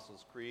the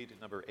Apostles' Creed,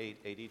 number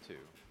 882.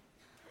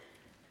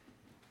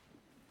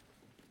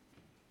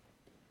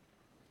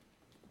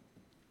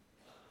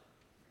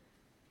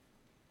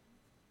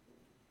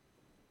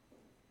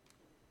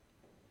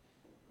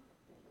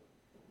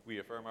 We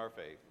affirm our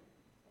faith.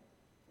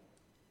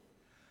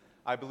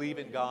 I believe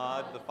in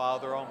God, the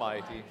Father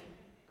Almighty,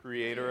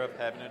 creator of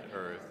heaven and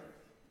earth.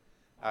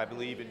 I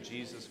believe in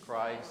Jesus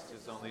Christ,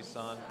 his only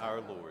Son,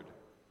 our Lord,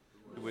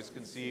 who was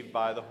conceived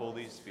by the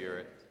Holy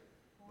Spirit,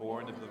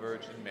 born of the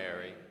Virgin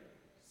Mary,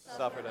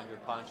 suffered under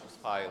Pontius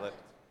Pilate,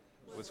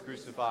 was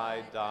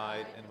crucified,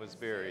 died, and was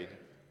buried.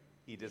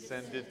 He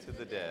descended to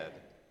the dead.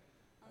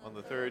 On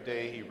the third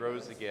day he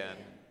rose again.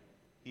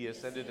 He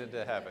ascended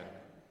into heaven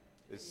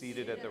is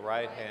seated at the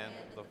right hand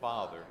of the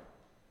Father.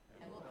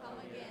 and will come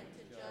again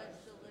to judge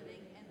the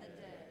living and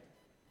the dead.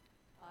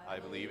 I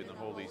believe in the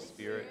Holy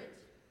Spirit,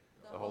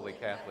 the Holy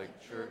Catholic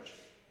Church,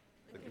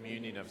 the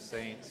communion of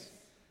saints,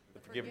 the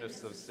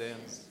forgiveness of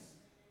sins,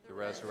 the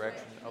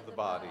resurrection of the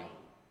body,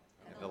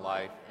 and the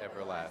life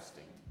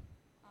everlasting.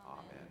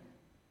 Amen.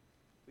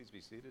 Please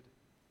be seated.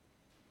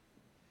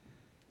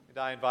 And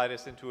I invite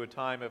us into a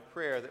time of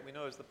prayer that we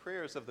know as the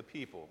prayers of the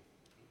people.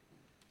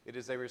 It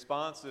is a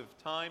responsive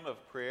time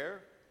of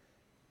prayer.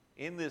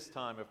 In this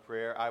time of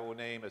prayer, I will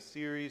name a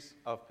series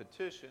of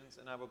petitions,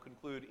 and I will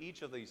conclude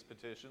each of these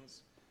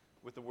petitions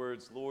with the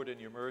words, Lord, in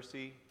your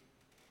mercy.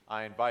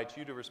 I invite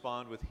you to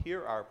respond with,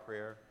 hear our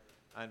prayer.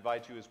 I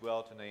invite you as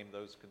well to name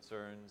those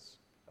concerns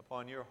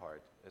upon your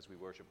heart as we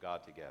worship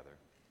God together.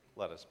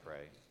 Let us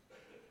pray.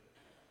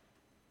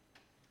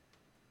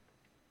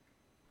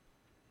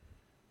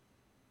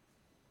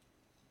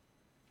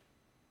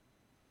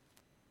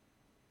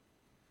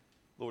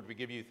 Lord, we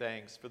give you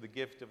thanks for the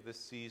gift of this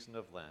season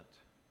of Lent,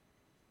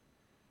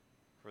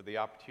 for the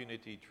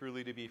opportunity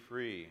truly to be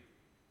free,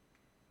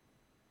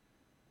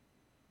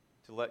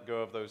 to let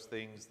go of those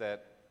things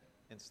that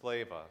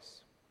enslave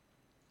us,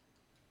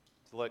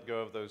 to let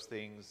go of those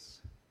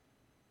things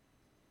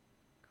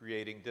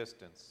creating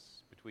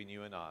distance between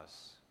you and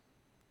us.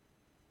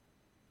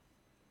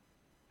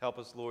 Help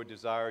us, Lord,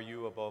 desire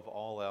you above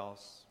all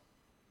else,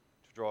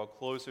 to draw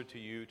closer to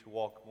you, to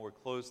walk more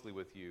closely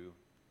with you,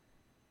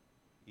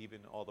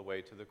 even all the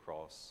way to the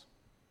cross.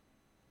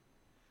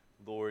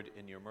 Lord,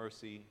 in your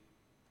mercy,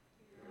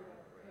 hear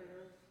our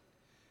prayers.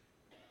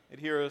 And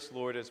hear us,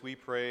 Lord, as we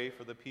pray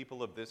for the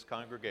people of this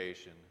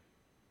congregation.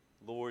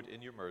 Lord,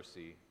 in your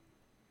mercy,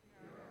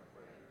 hear our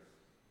prayers.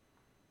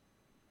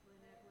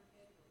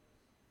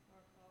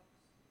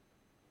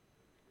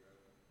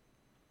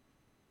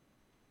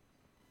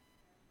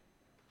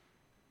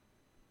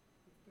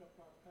 Lift up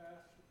our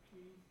pastor,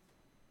 Keith,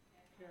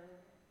 Karen,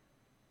 and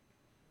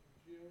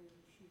Jill,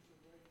 as she's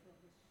away from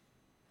us.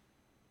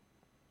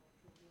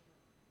 Watch over her.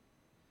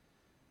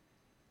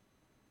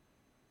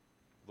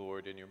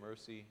 Lord, in your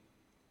mercy,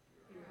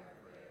 hear our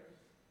prayers.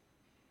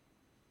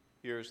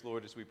 Hear us,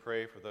 Lord, as we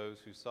pray for those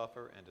who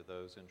suffer and to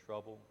those in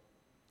trouble.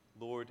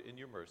 Lord, in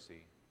your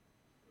mercy,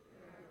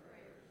 hear our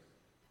prayers.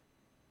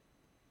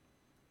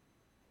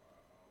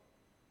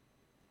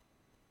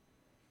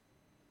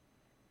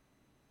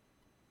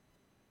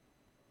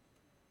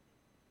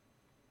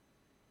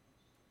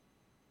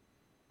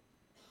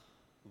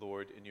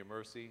 Lord, in your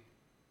mercy,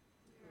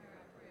 hear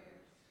our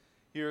prayers.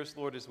 Hear us,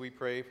 Lord, as we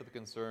pray for the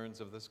concerns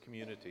of this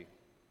community.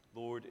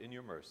 Lord, in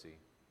your mercy,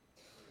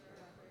 hear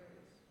our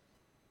prayers.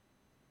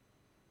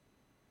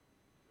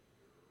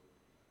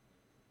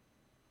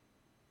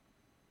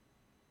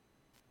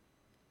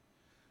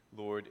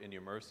 Lord, in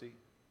your mercy,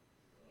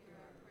 hear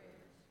our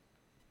prayers.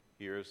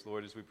 Hear us,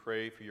 Lord, as we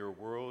pray for your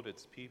world,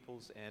 its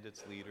peoples, and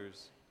its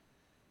leaders.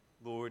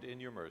 Lord, in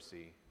your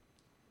mercy,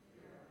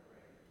 hear our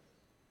prayers.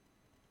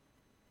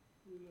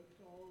 We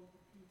lift all the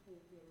people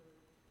that are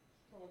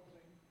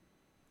struggling,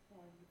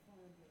 trying to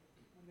find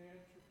an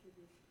answer to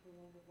this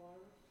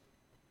coronavirus.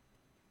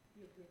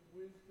 Give them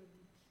wisdom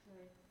and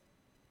strength.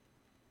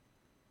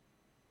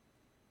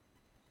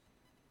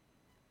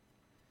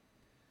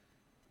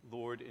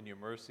 Lord, in your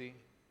mercy,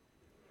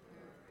 hear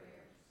our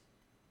prayers.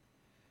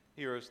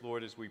 Hear us,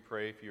 Lord, as we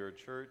pray for your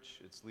church,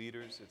 its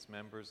leaders, its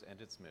members,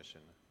 and its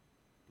mission.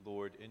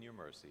 Lord, in your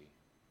mercy,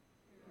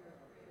 hear our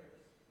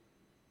prayers.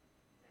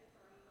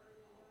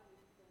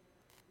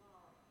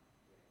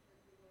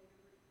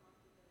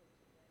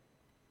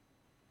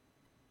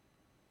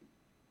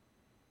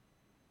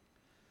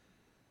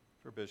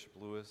 For Bishop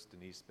Lewis,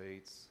 Denise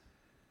Bates,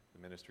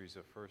 the ministries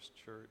of First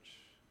Church,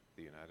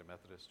 the United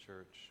Methodist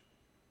Church.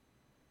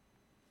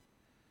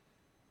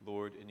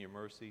 Lord, in your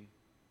mercy,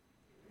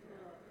 Hear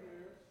our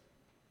prayers.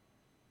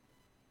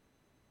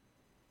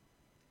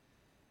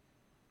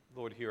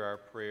 Lord, hear our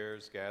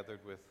prayers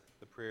gathered with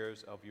the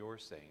prayers of your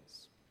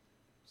saints.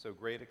 So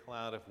great a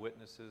cloud of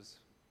witnesses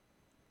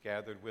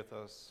gathered with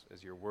us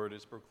as your word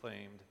is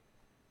proclaimed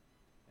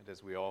and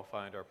as we all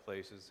find our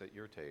places at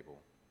your table.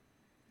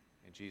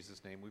 In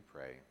Jesus' name we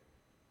pray.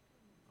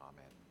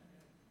 Amen.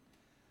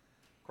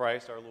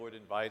 Christ our Lord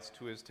invites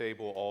to his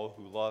table all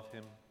who love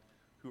him,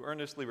 who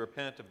earnestly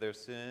repent of their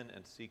sin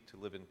and seek to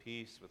live in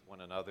peace with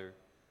one another.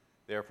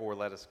 Therefore,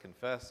 let us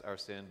confess our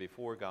sin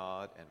before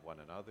God and one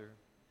another.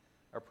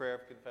 Our prayer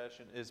of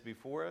confession is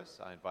before us.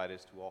 I invite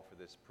us to offer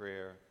this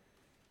prayer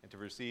and to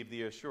receive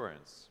the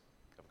assurance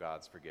of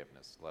God's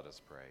forgiveness. Let us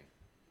pray.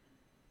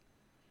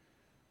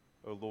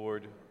 O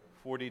Lord,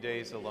 40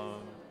 days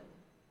alone,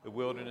 the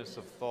wilderness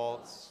of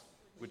thoughts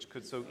which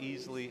could so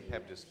easily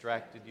have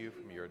distracted you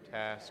from your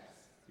task,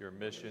 your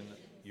mission,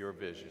 your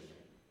vision.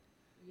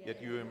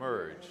 Yet you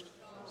emerged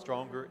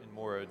stronger and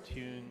more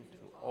attuned to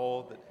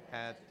all that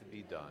had to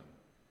be done.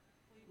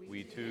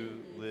 We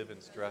too live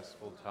in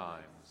stressful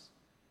times.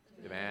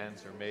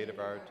 Demands are made of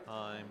our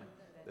time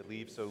that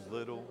leave so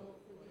little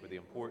for the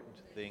important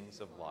things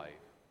of life.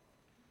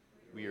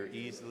 We are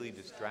easily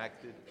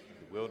distracted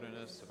in the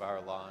wilderness of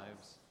our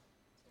lives,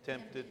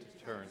 tempted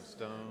to turn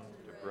stone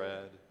to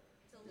bread,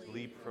 to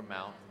leap from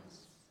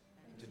mountains,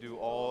 to do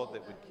all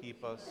that would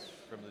keep us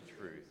from the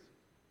truth.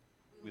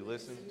 We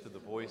listen to the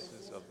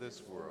voices of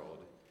this world,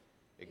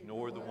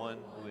 ignore the one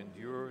who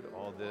endured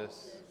all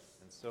this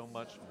and so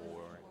much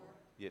more,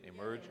 yet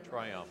emerged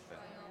triumphant,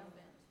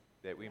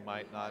 that we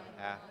might not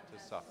have to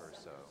suffer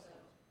so.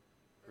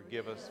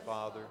 Forgive us,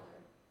 Father,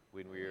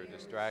 when we are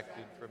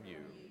distracted from you.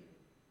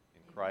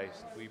 In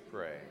Christ we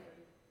pray.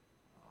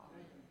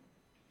 Amen.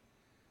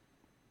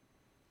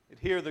 And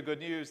hear the good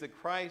news that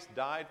Christ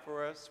died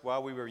for us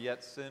while we were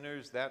yet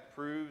sinners. That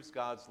proves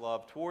God's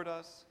love toward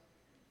us.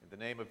 In the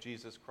name of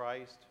Jesus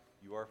Christ,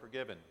 you are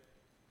forgiven.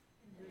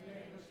 In the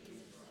name of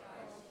Jesus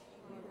Christ,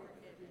 you are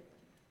forgiven.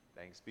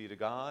 Thanks be to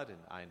God, and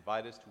I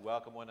invite us to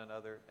welcome one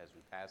another as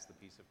we pass the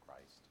peace of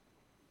Christ.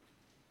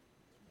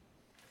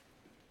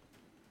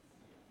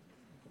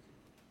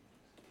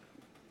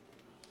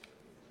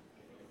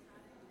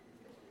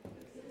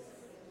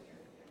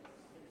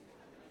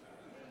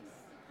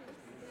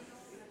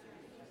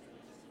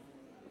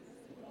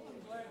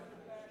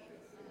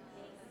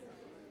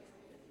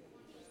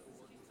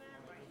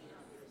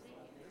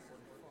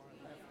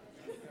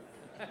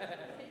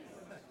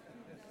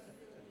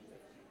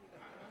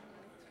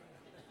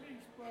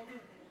 Peace,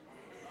 brother.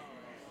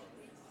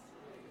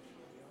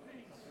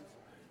 Peace.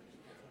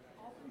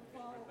 I'll be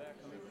following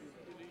you.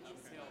 I'm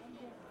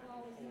going to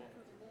follow you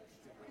for the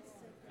rest of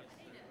the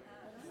day.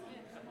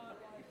 That's my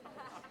life.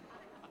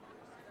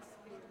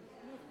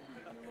 Lifting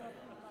you up in my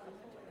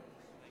prayer.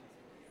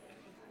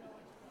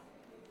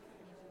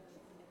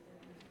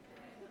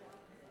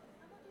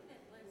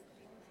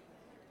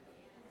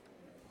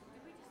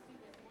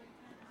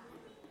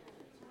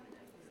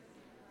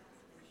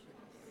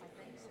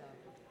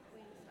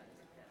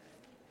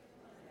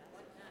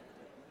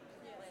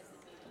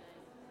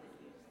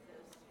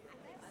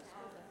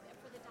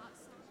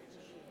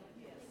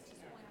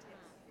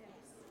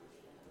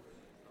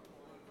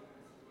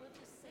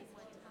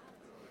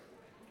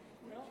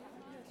 Well, I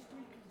guess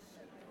we can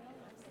sit down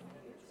and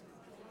just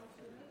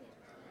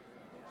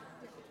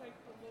take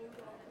the load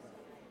off.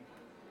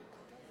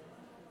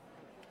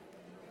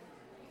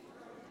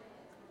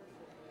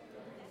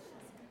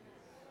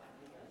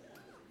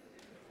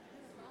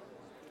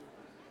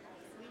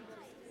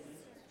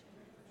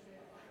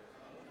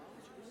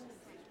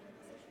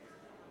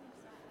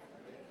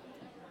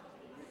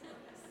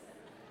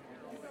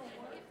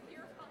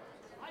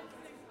 I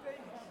think they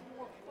have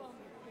more fun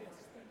with this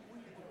than we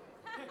do.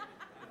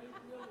 They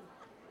really.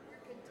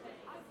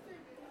 I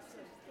think this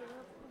is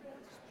their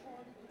best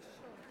part of the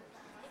service.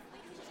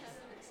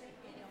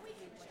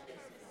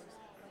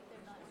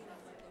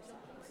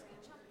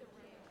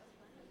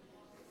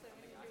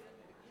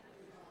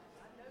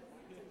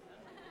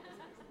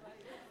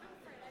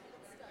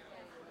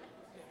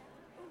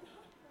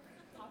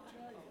 I'll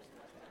tell you,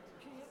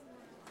 Kim,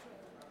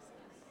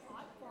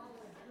 I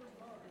followed your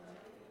mother.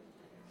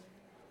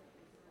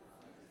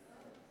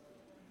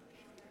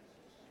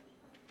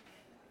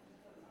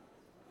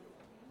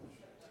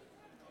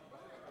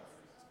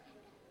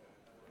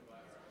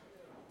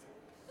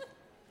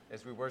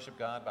 As we worship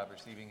God by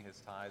receiving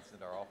his tithes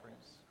and our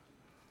offerings.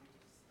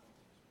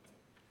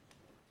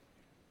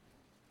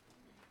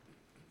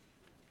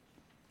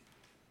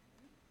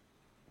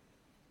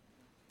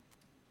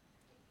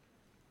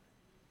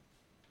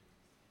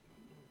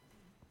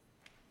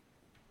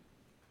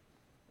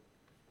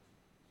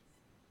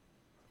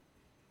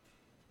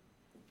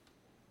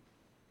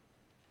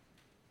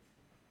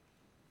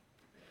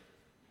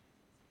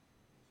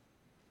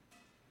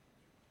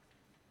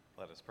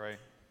 Let us pray.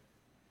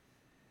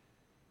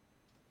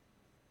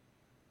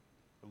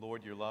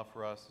 Lord, your love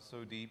for us is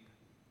so deep,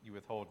 you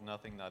withhold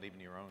nothing, not even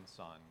your own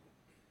Son.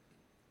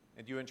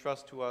 And you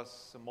entrust to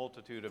us a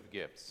multitude of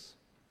gifts.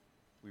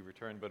 We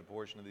return but a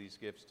portion of these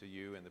gifts to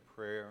you in the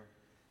prayer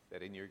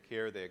that in your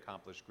care they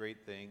accomplish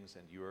great things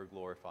and you are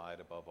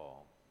glorified above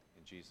all.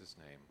 In Jesus'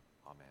 name,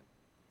 amen.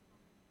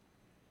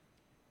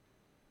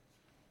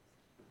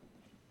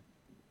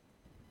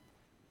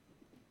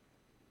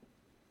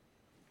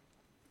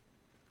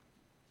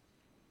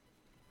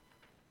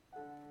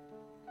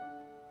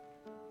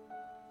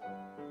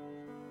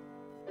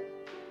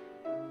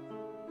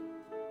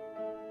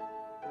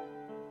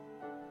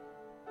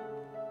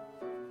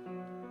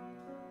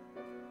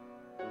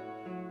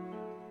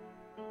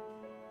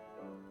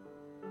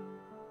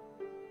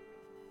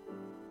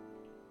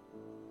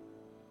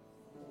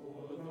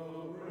 For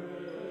the bread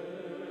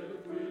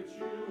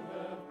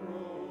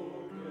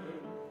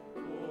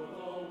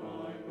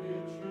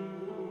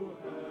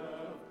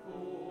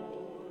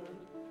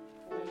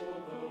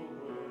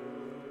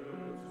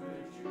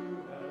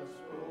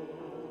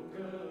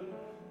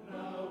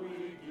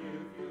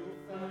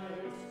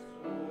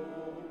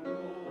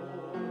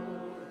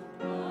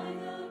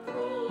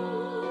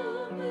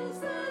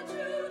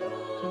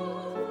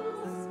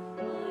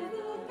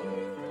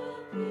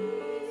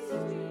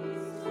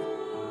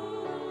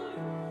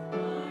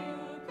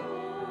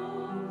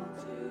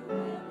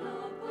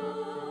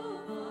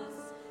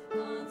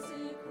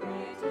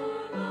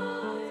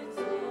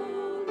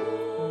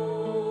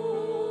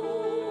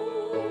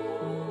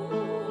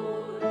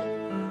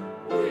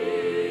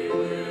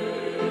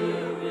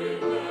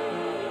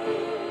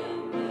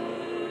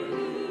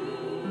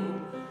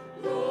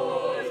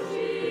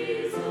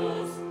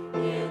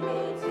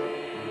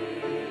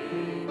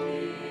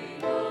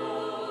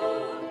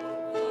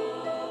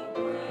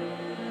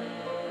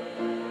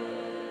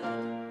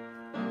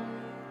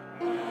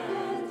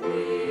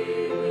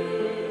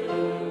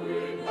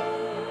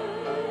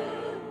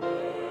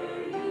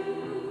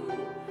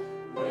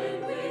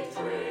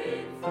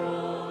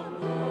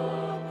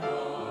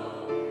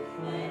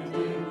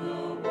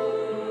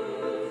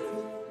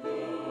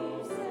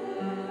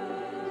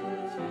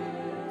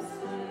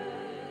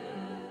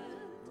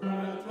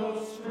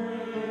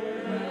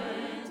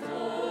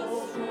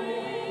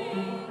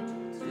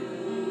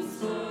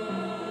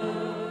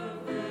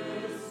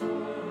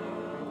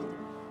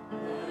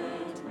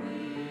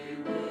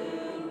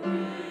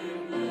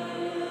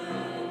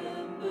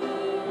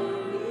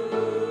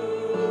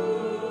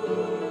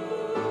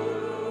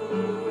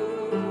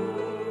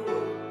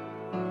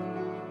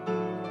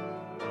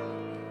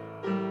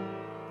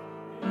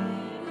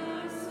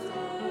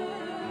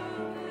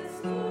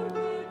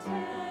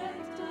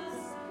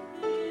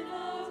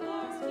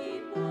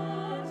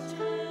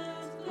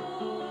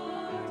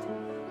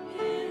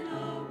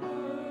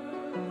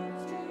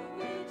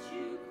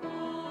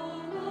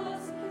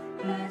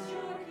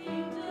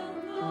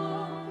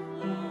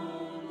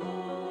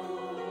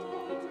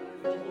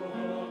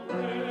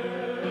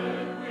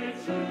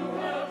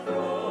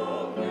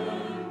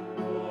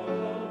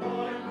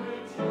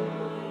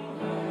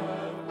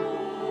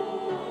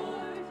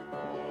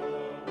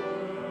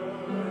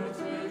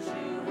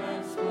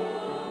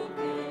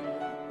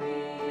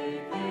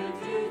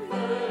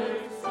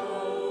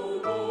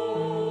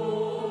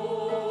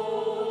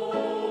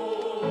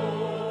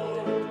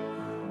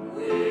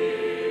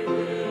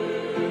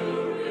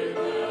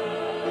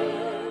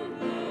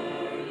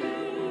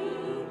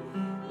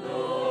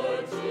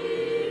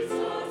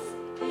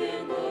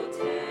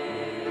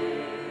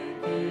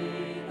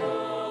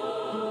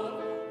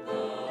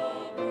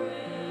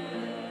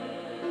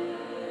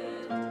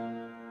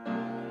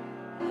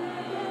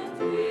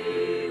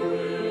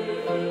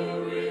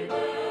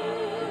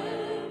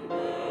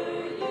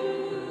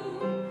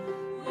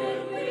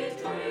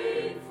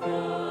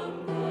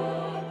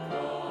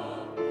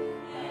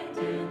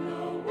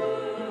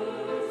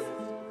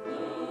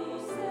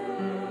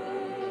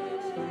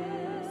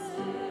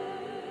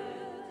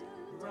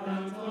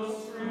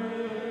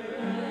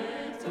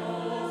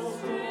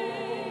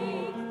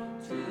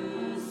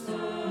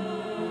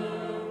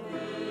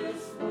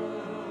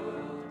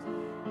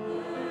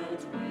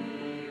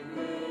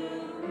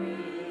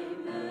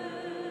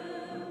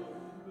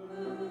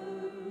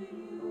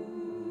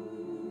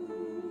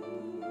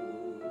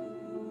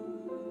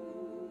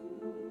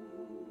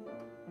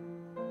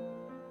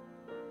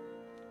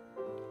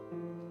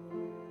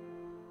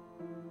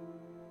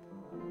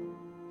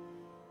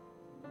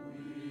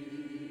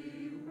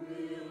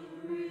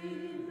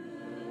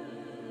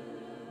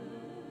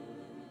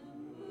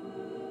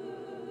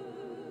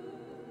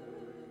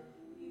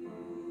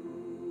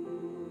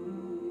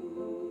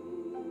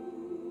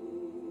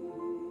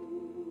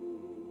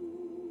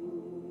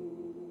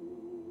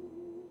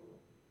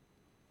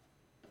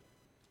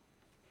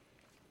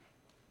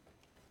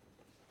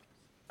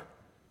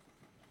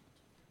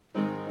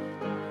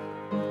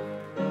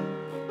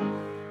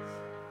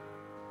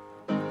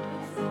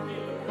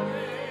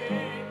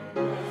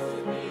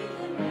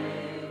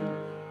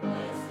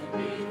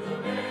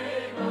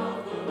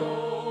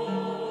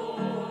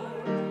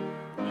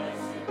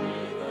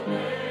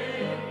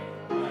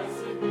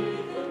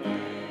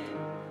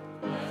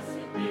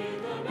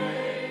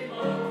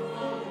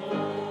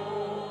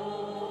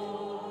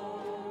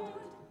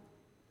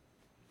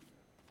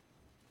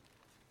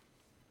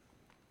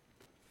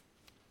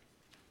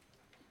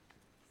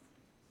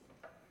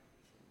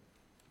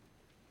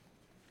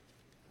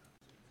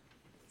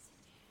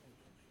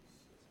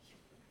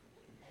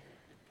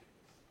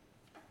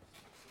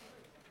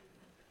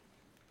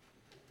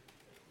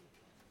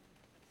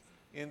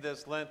In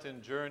this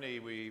Lenten journey,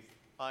 we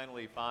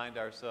finally find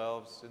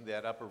ourselves in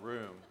that upper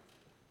room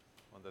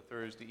on the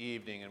Thursday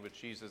evening in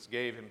which Jesus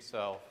gave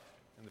himself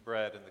and the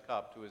bread and the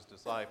cup to his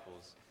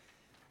disciples.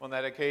 On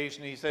that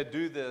occasion, he said,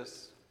 "Do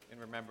this in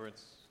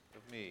remembrance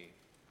of me."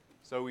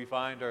 So we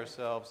find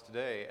ourselves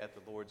today at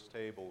the Lord's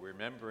table,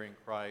 remembering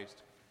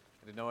Christ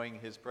and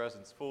knowing his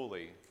presence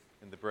fully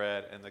in the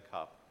bread and the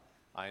cup.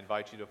 I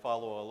invite you to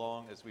follow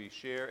along as we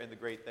share in the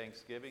great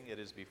Thanksgiving. It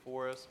is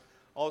before us.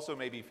 Also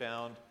may be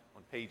found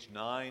on page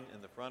 9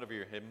 in the front of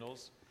your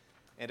hymnals.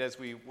 And as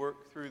we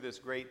work through this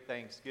great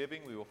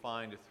Thanksgiving, we will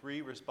find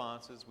 3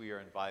 responses we are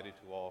invited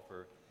to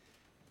offer.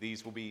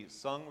 These will be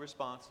sung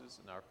responses,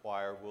 and our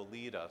choir will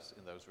lead us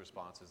in those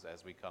responses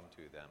as we come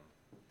to them.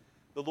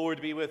 The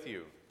Lord be with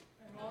you.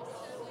 And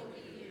also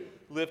with you.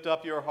 Lift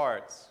up your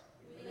hearts.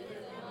 We lift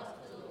them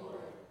up to the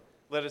Lord.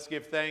 Let us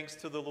give thanks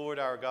to the Lord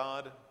our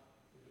God.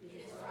 It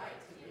is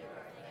right to give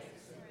our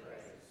thanks and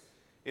praise.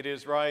 It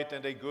is right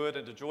and a good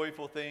and a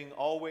joyful thing,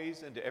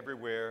 always and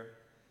everywhere,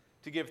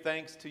 to give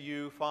thanks to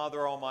you,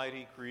 Father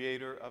Almighty,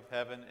 creator of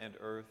heaven and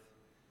earth.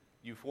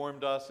 You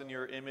formed us in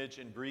your image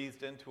and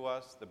breathed into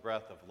us the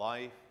breath of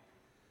life.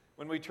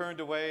 When we turned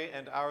away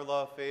and our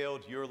love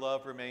failed, your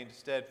love remained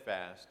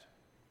steadfast.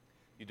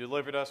 You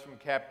delivered us from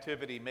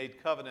captivity,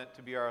 made covenant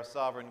to be our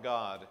sovereign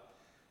God,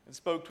 and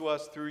spoke to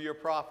us through your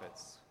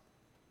prophets.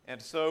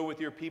 And so, with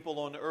your people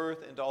on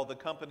earth and all the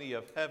company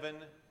of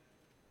heaven,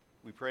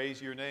 we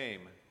praise your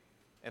name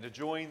and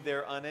join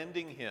their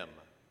unending hymn.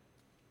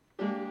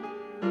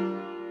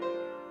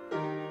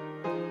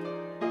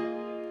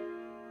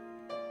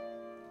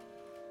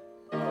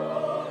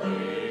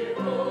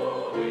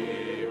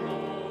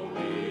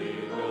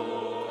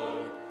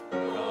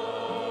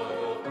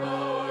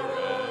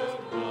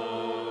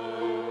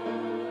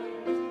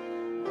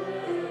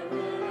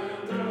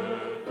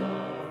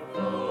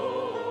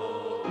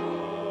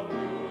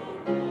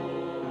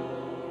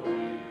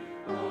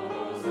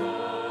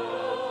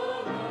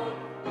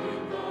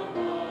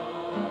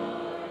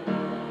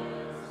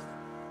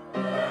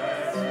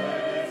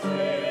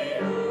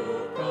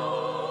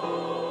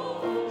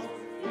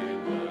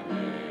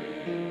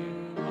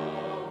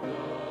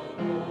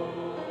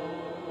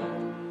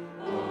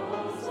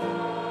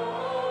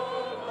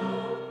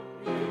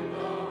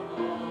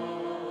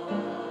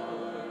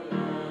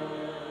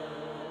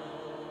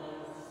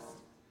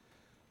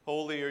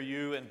 Holy are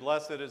you, and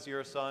blessed is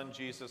your Son,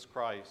 Jesus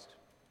Christ.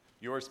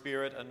 Your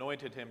Spirit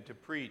anointed him to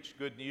preach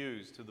good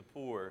news to the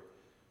poor,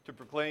 to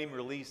proclaim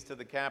release to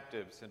the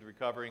captives and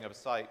recovering of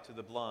sight to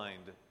the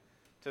blind,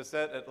 to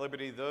set at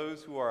liberty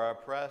those who are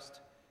oppressed,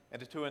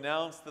 and to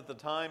announce that the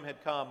time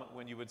had come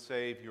when you would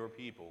save your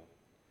people.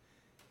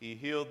 He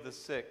healed the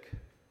sick,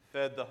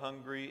 fed the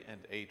hungry,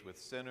 and ate with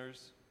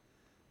sinners.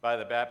 By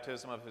the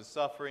baptism of his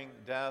suffering,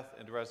 death,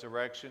 and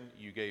resurrection,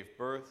 you gave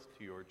birth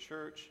to your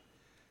church,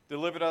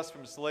 delivered us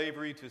from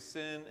slavery to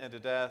sin and to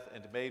death,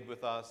 and made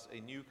with us a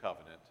new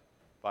covenant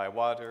by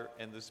water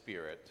and the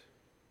Spirit.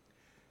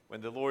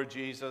 When the Lord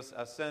Jesus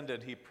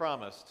ascended, he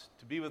promised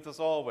to be with us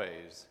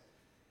always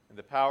in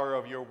the power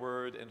of your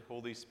word and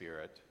Holy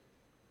Spirit.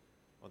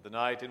 On the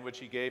night in which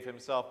he gave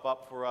himself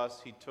up for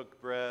us, he took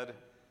bread,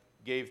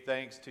 gave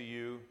thanks to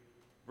you,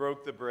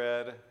 broke the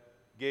bread,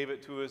 gave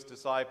it to his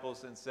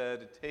disciples, and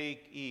said,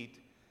 "Take,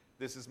 eat.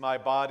 This is my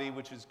body,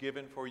 which is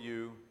given for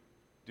you.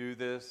 Do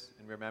this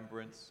in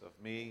remembrance of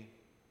me."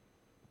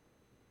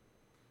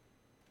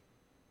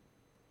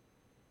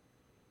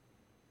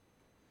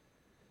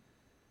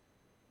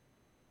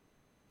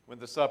 When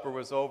the supper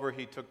was over,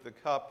 he took the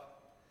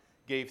cup,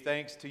 gave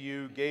thanks to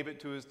you, gave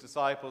it to his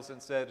disciples,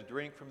 and said,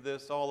 "Drink from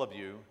this, all of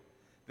you.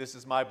 This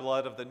is my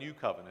blood of the new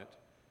covenant,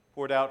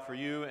 poured out for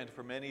you and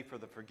for many for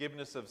the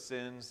forgiveness of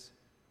sins.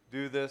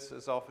 Do this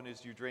as often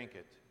as you drink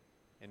it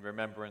in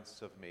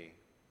remembrance of me."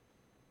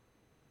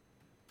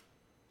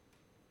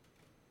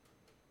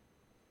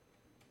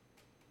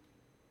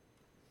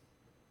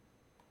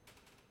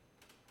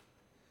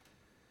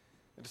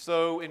 And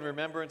so, in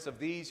remembrance of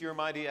these your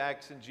mighty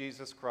acts in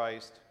Jesus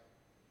Christ,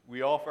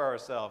 we offer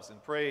ourselves in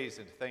praise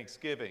and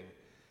thanksgiving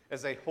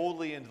as a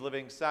holy and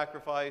living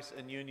sacrifice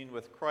in union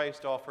with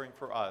Christ offering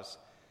for us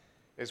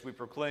as we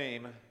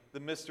proclaim the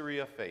mystery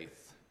of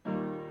faith.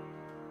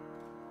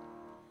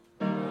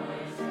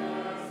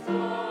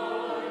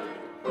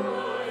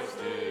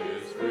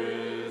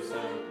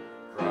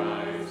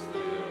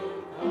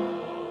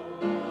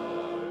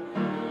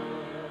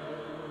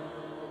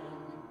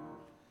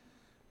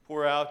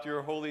 Pour out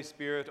your Holy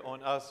Spirit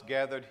on us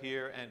gathered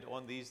here and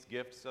on these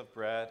gifts of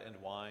bread and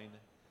wine.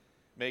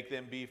 Make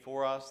them be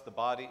for us the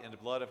body and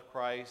blood of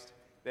Christ,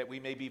 that we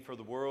may be for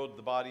the world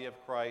the body of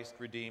Christ,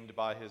 redeemed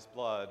by his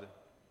blood.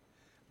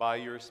 By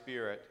your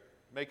Spirit,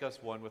 make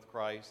us one with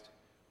Christ,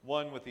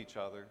 one with each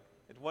other,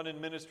 and one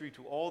in ministry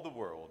to all the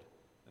world,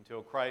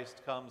 until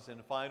Christ comes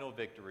in final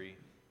victory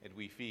and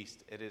we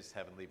feast at his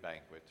heavenly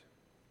banquet.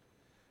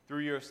 Through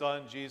your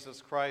Son,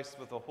 Jesus Christ,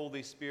 with the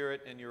Holy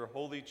Spirit and your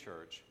holy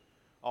church,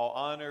 all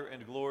honor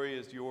and glory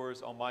is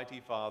yours,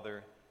 Almighty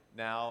Father,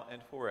 now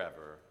and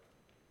forever.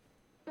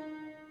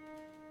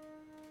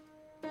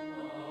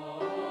 Amen.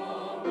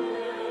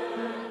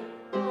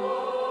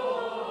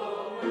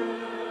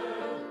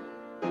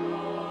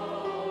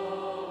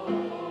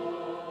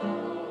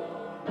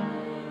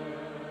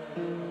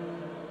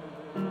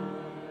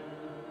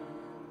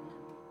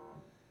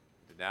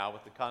 Now,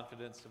 with the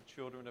confidence of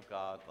children of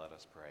God, let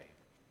us pray.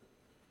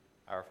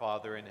 Our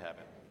Father in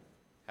heaven,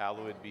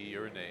 hallowed be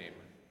your name.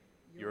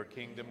 Your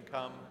kingdom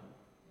come,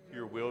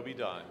 your will be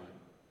done,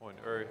 on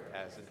earth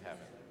as in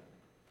heaven.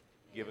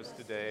 Give us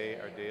today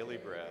our daily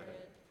bread.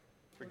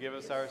 Forgive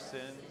us our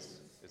sins,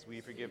 as we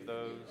forgive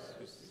those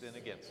who sin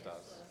against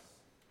us.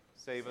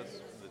 Save us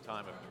from the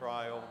time of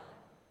trial,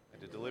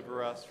 and to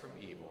deliver us from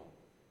evil.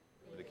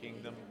 For the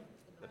kingdom,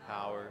 the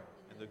power,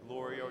 and the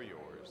glory are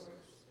yours,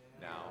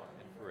 now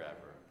and forever.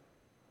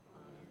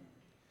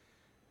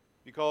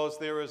 Because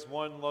there is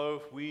one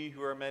loaf, we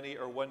who are many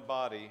are one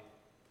body,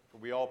 for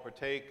we all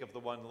partake of the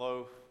one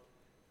loaf.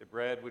 The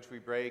bread which we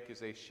break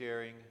is a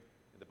sharing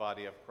in the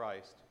body of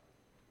Christ.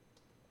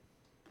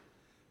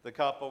 The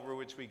cup over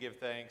which we give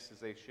thanks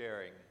is a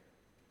sharing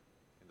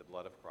in the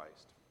blood of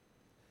Christ.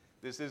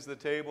 This is the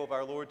table of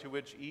our Lord to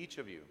which each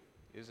of you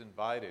is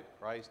invited.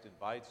 Christ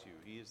invites you.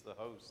 He is the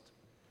host.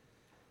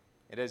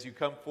 And as you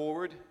come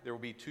forward, there will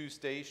be 2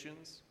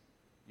 stations.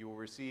 You will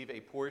receive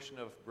a portion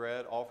of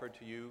bread offered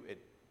to you at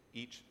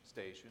each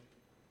station,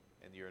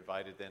 and you're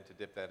invited then to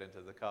dip that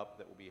into the cup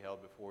that will be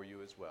held before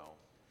you as well.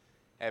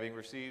 Having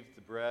received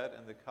the bread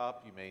and the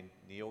cup, you may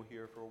kneel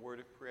here for a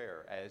word of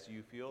prayer as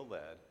you feel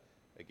led.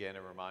 Again,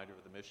 a reminder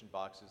of the mission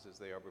boxes as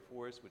they are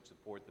before us, which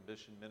support the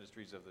mission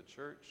ministries of the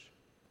church.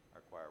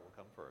 Our choir will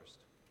come first.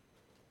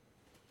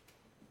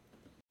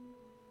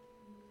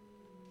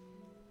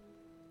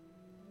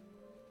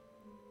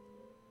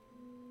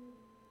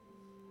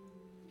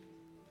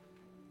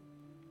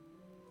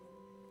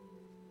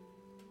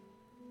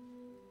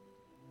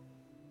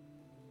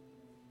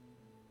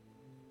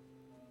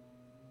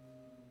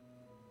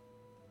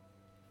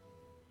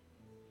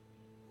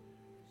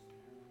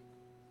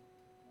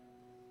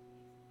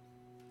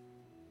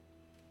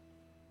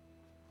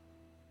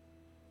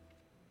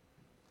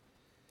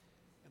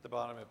 At the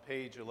bottom of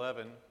page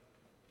 11,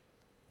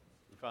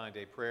 we find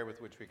a prayer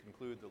with which we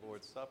conclude the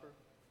Lord's Supper.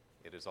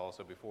 It is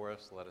also before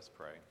us. Let us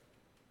pray.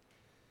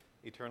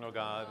 Eternal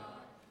God,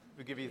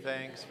 we give you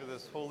thanks for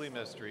this holy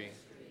mystery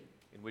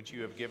in which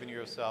you have given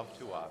yourself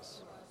to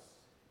us.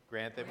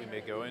 Grant that we may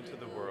go into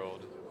the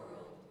world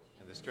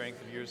in the strength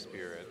of your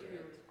Spirit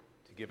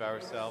to give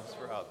ourselves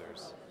for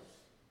others.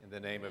 In the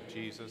name of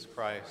Jesus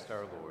Christ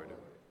our Lord.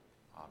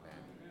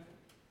 Amen.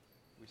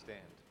 We stand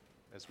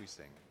as we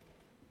sing.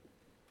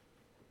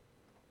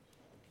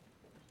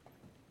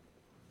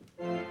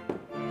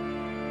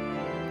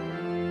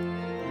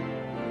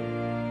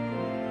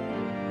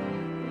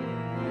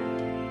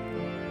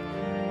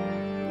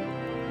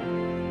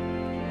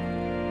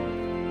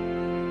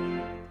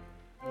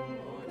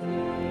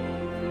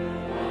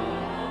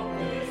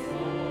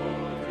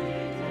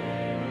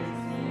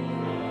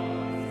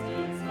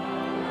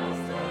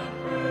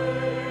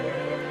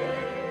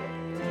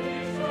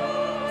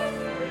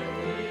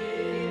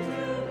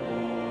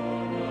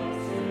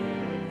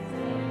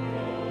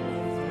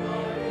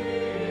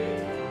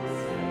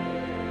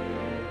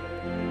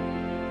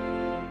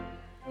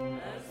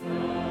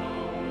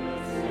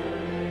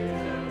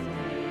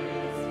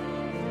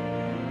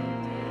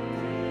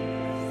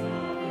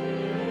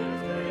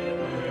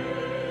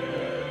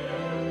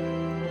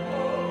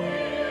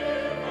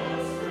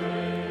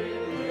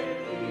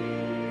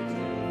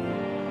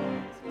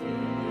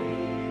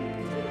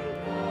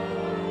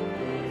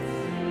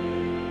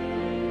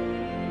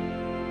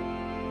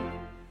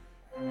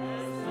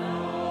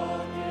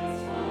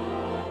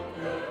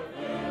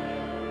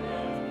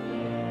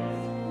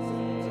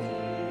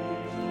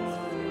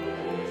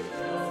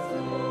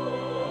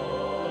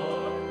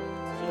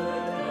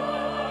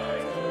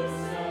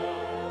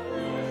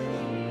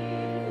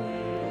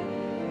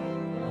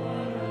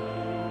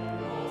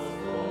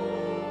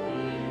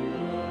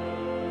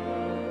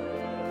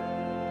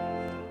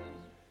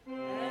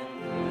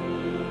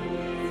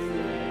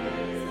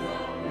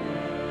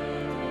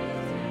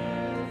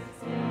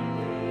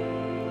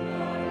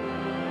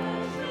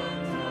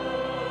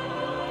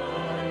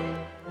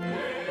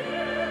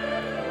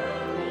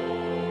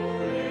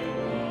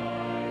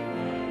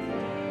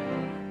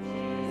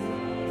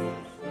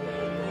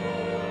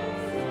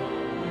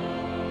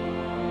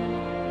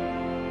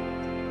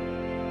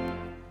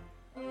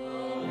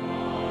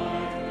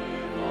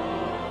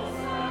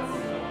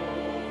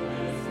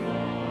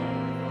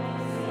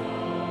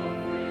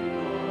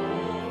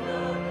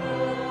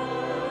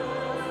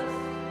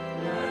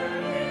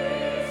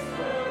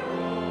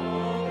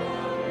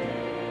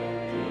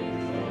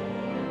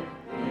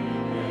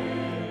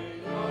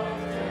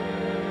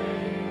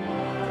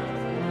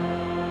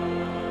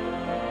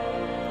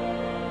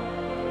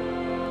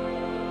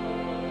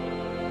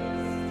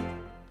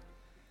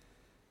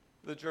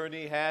 The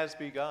journey has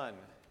begun,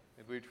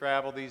 and we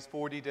travel these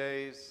 40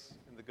 days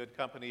in the good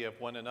company of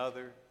one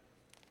another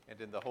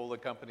and in the holy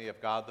company of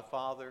God the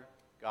Father,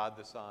 God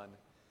the Son,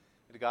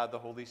 and God the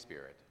Holy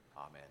Spirit.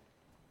 Amen.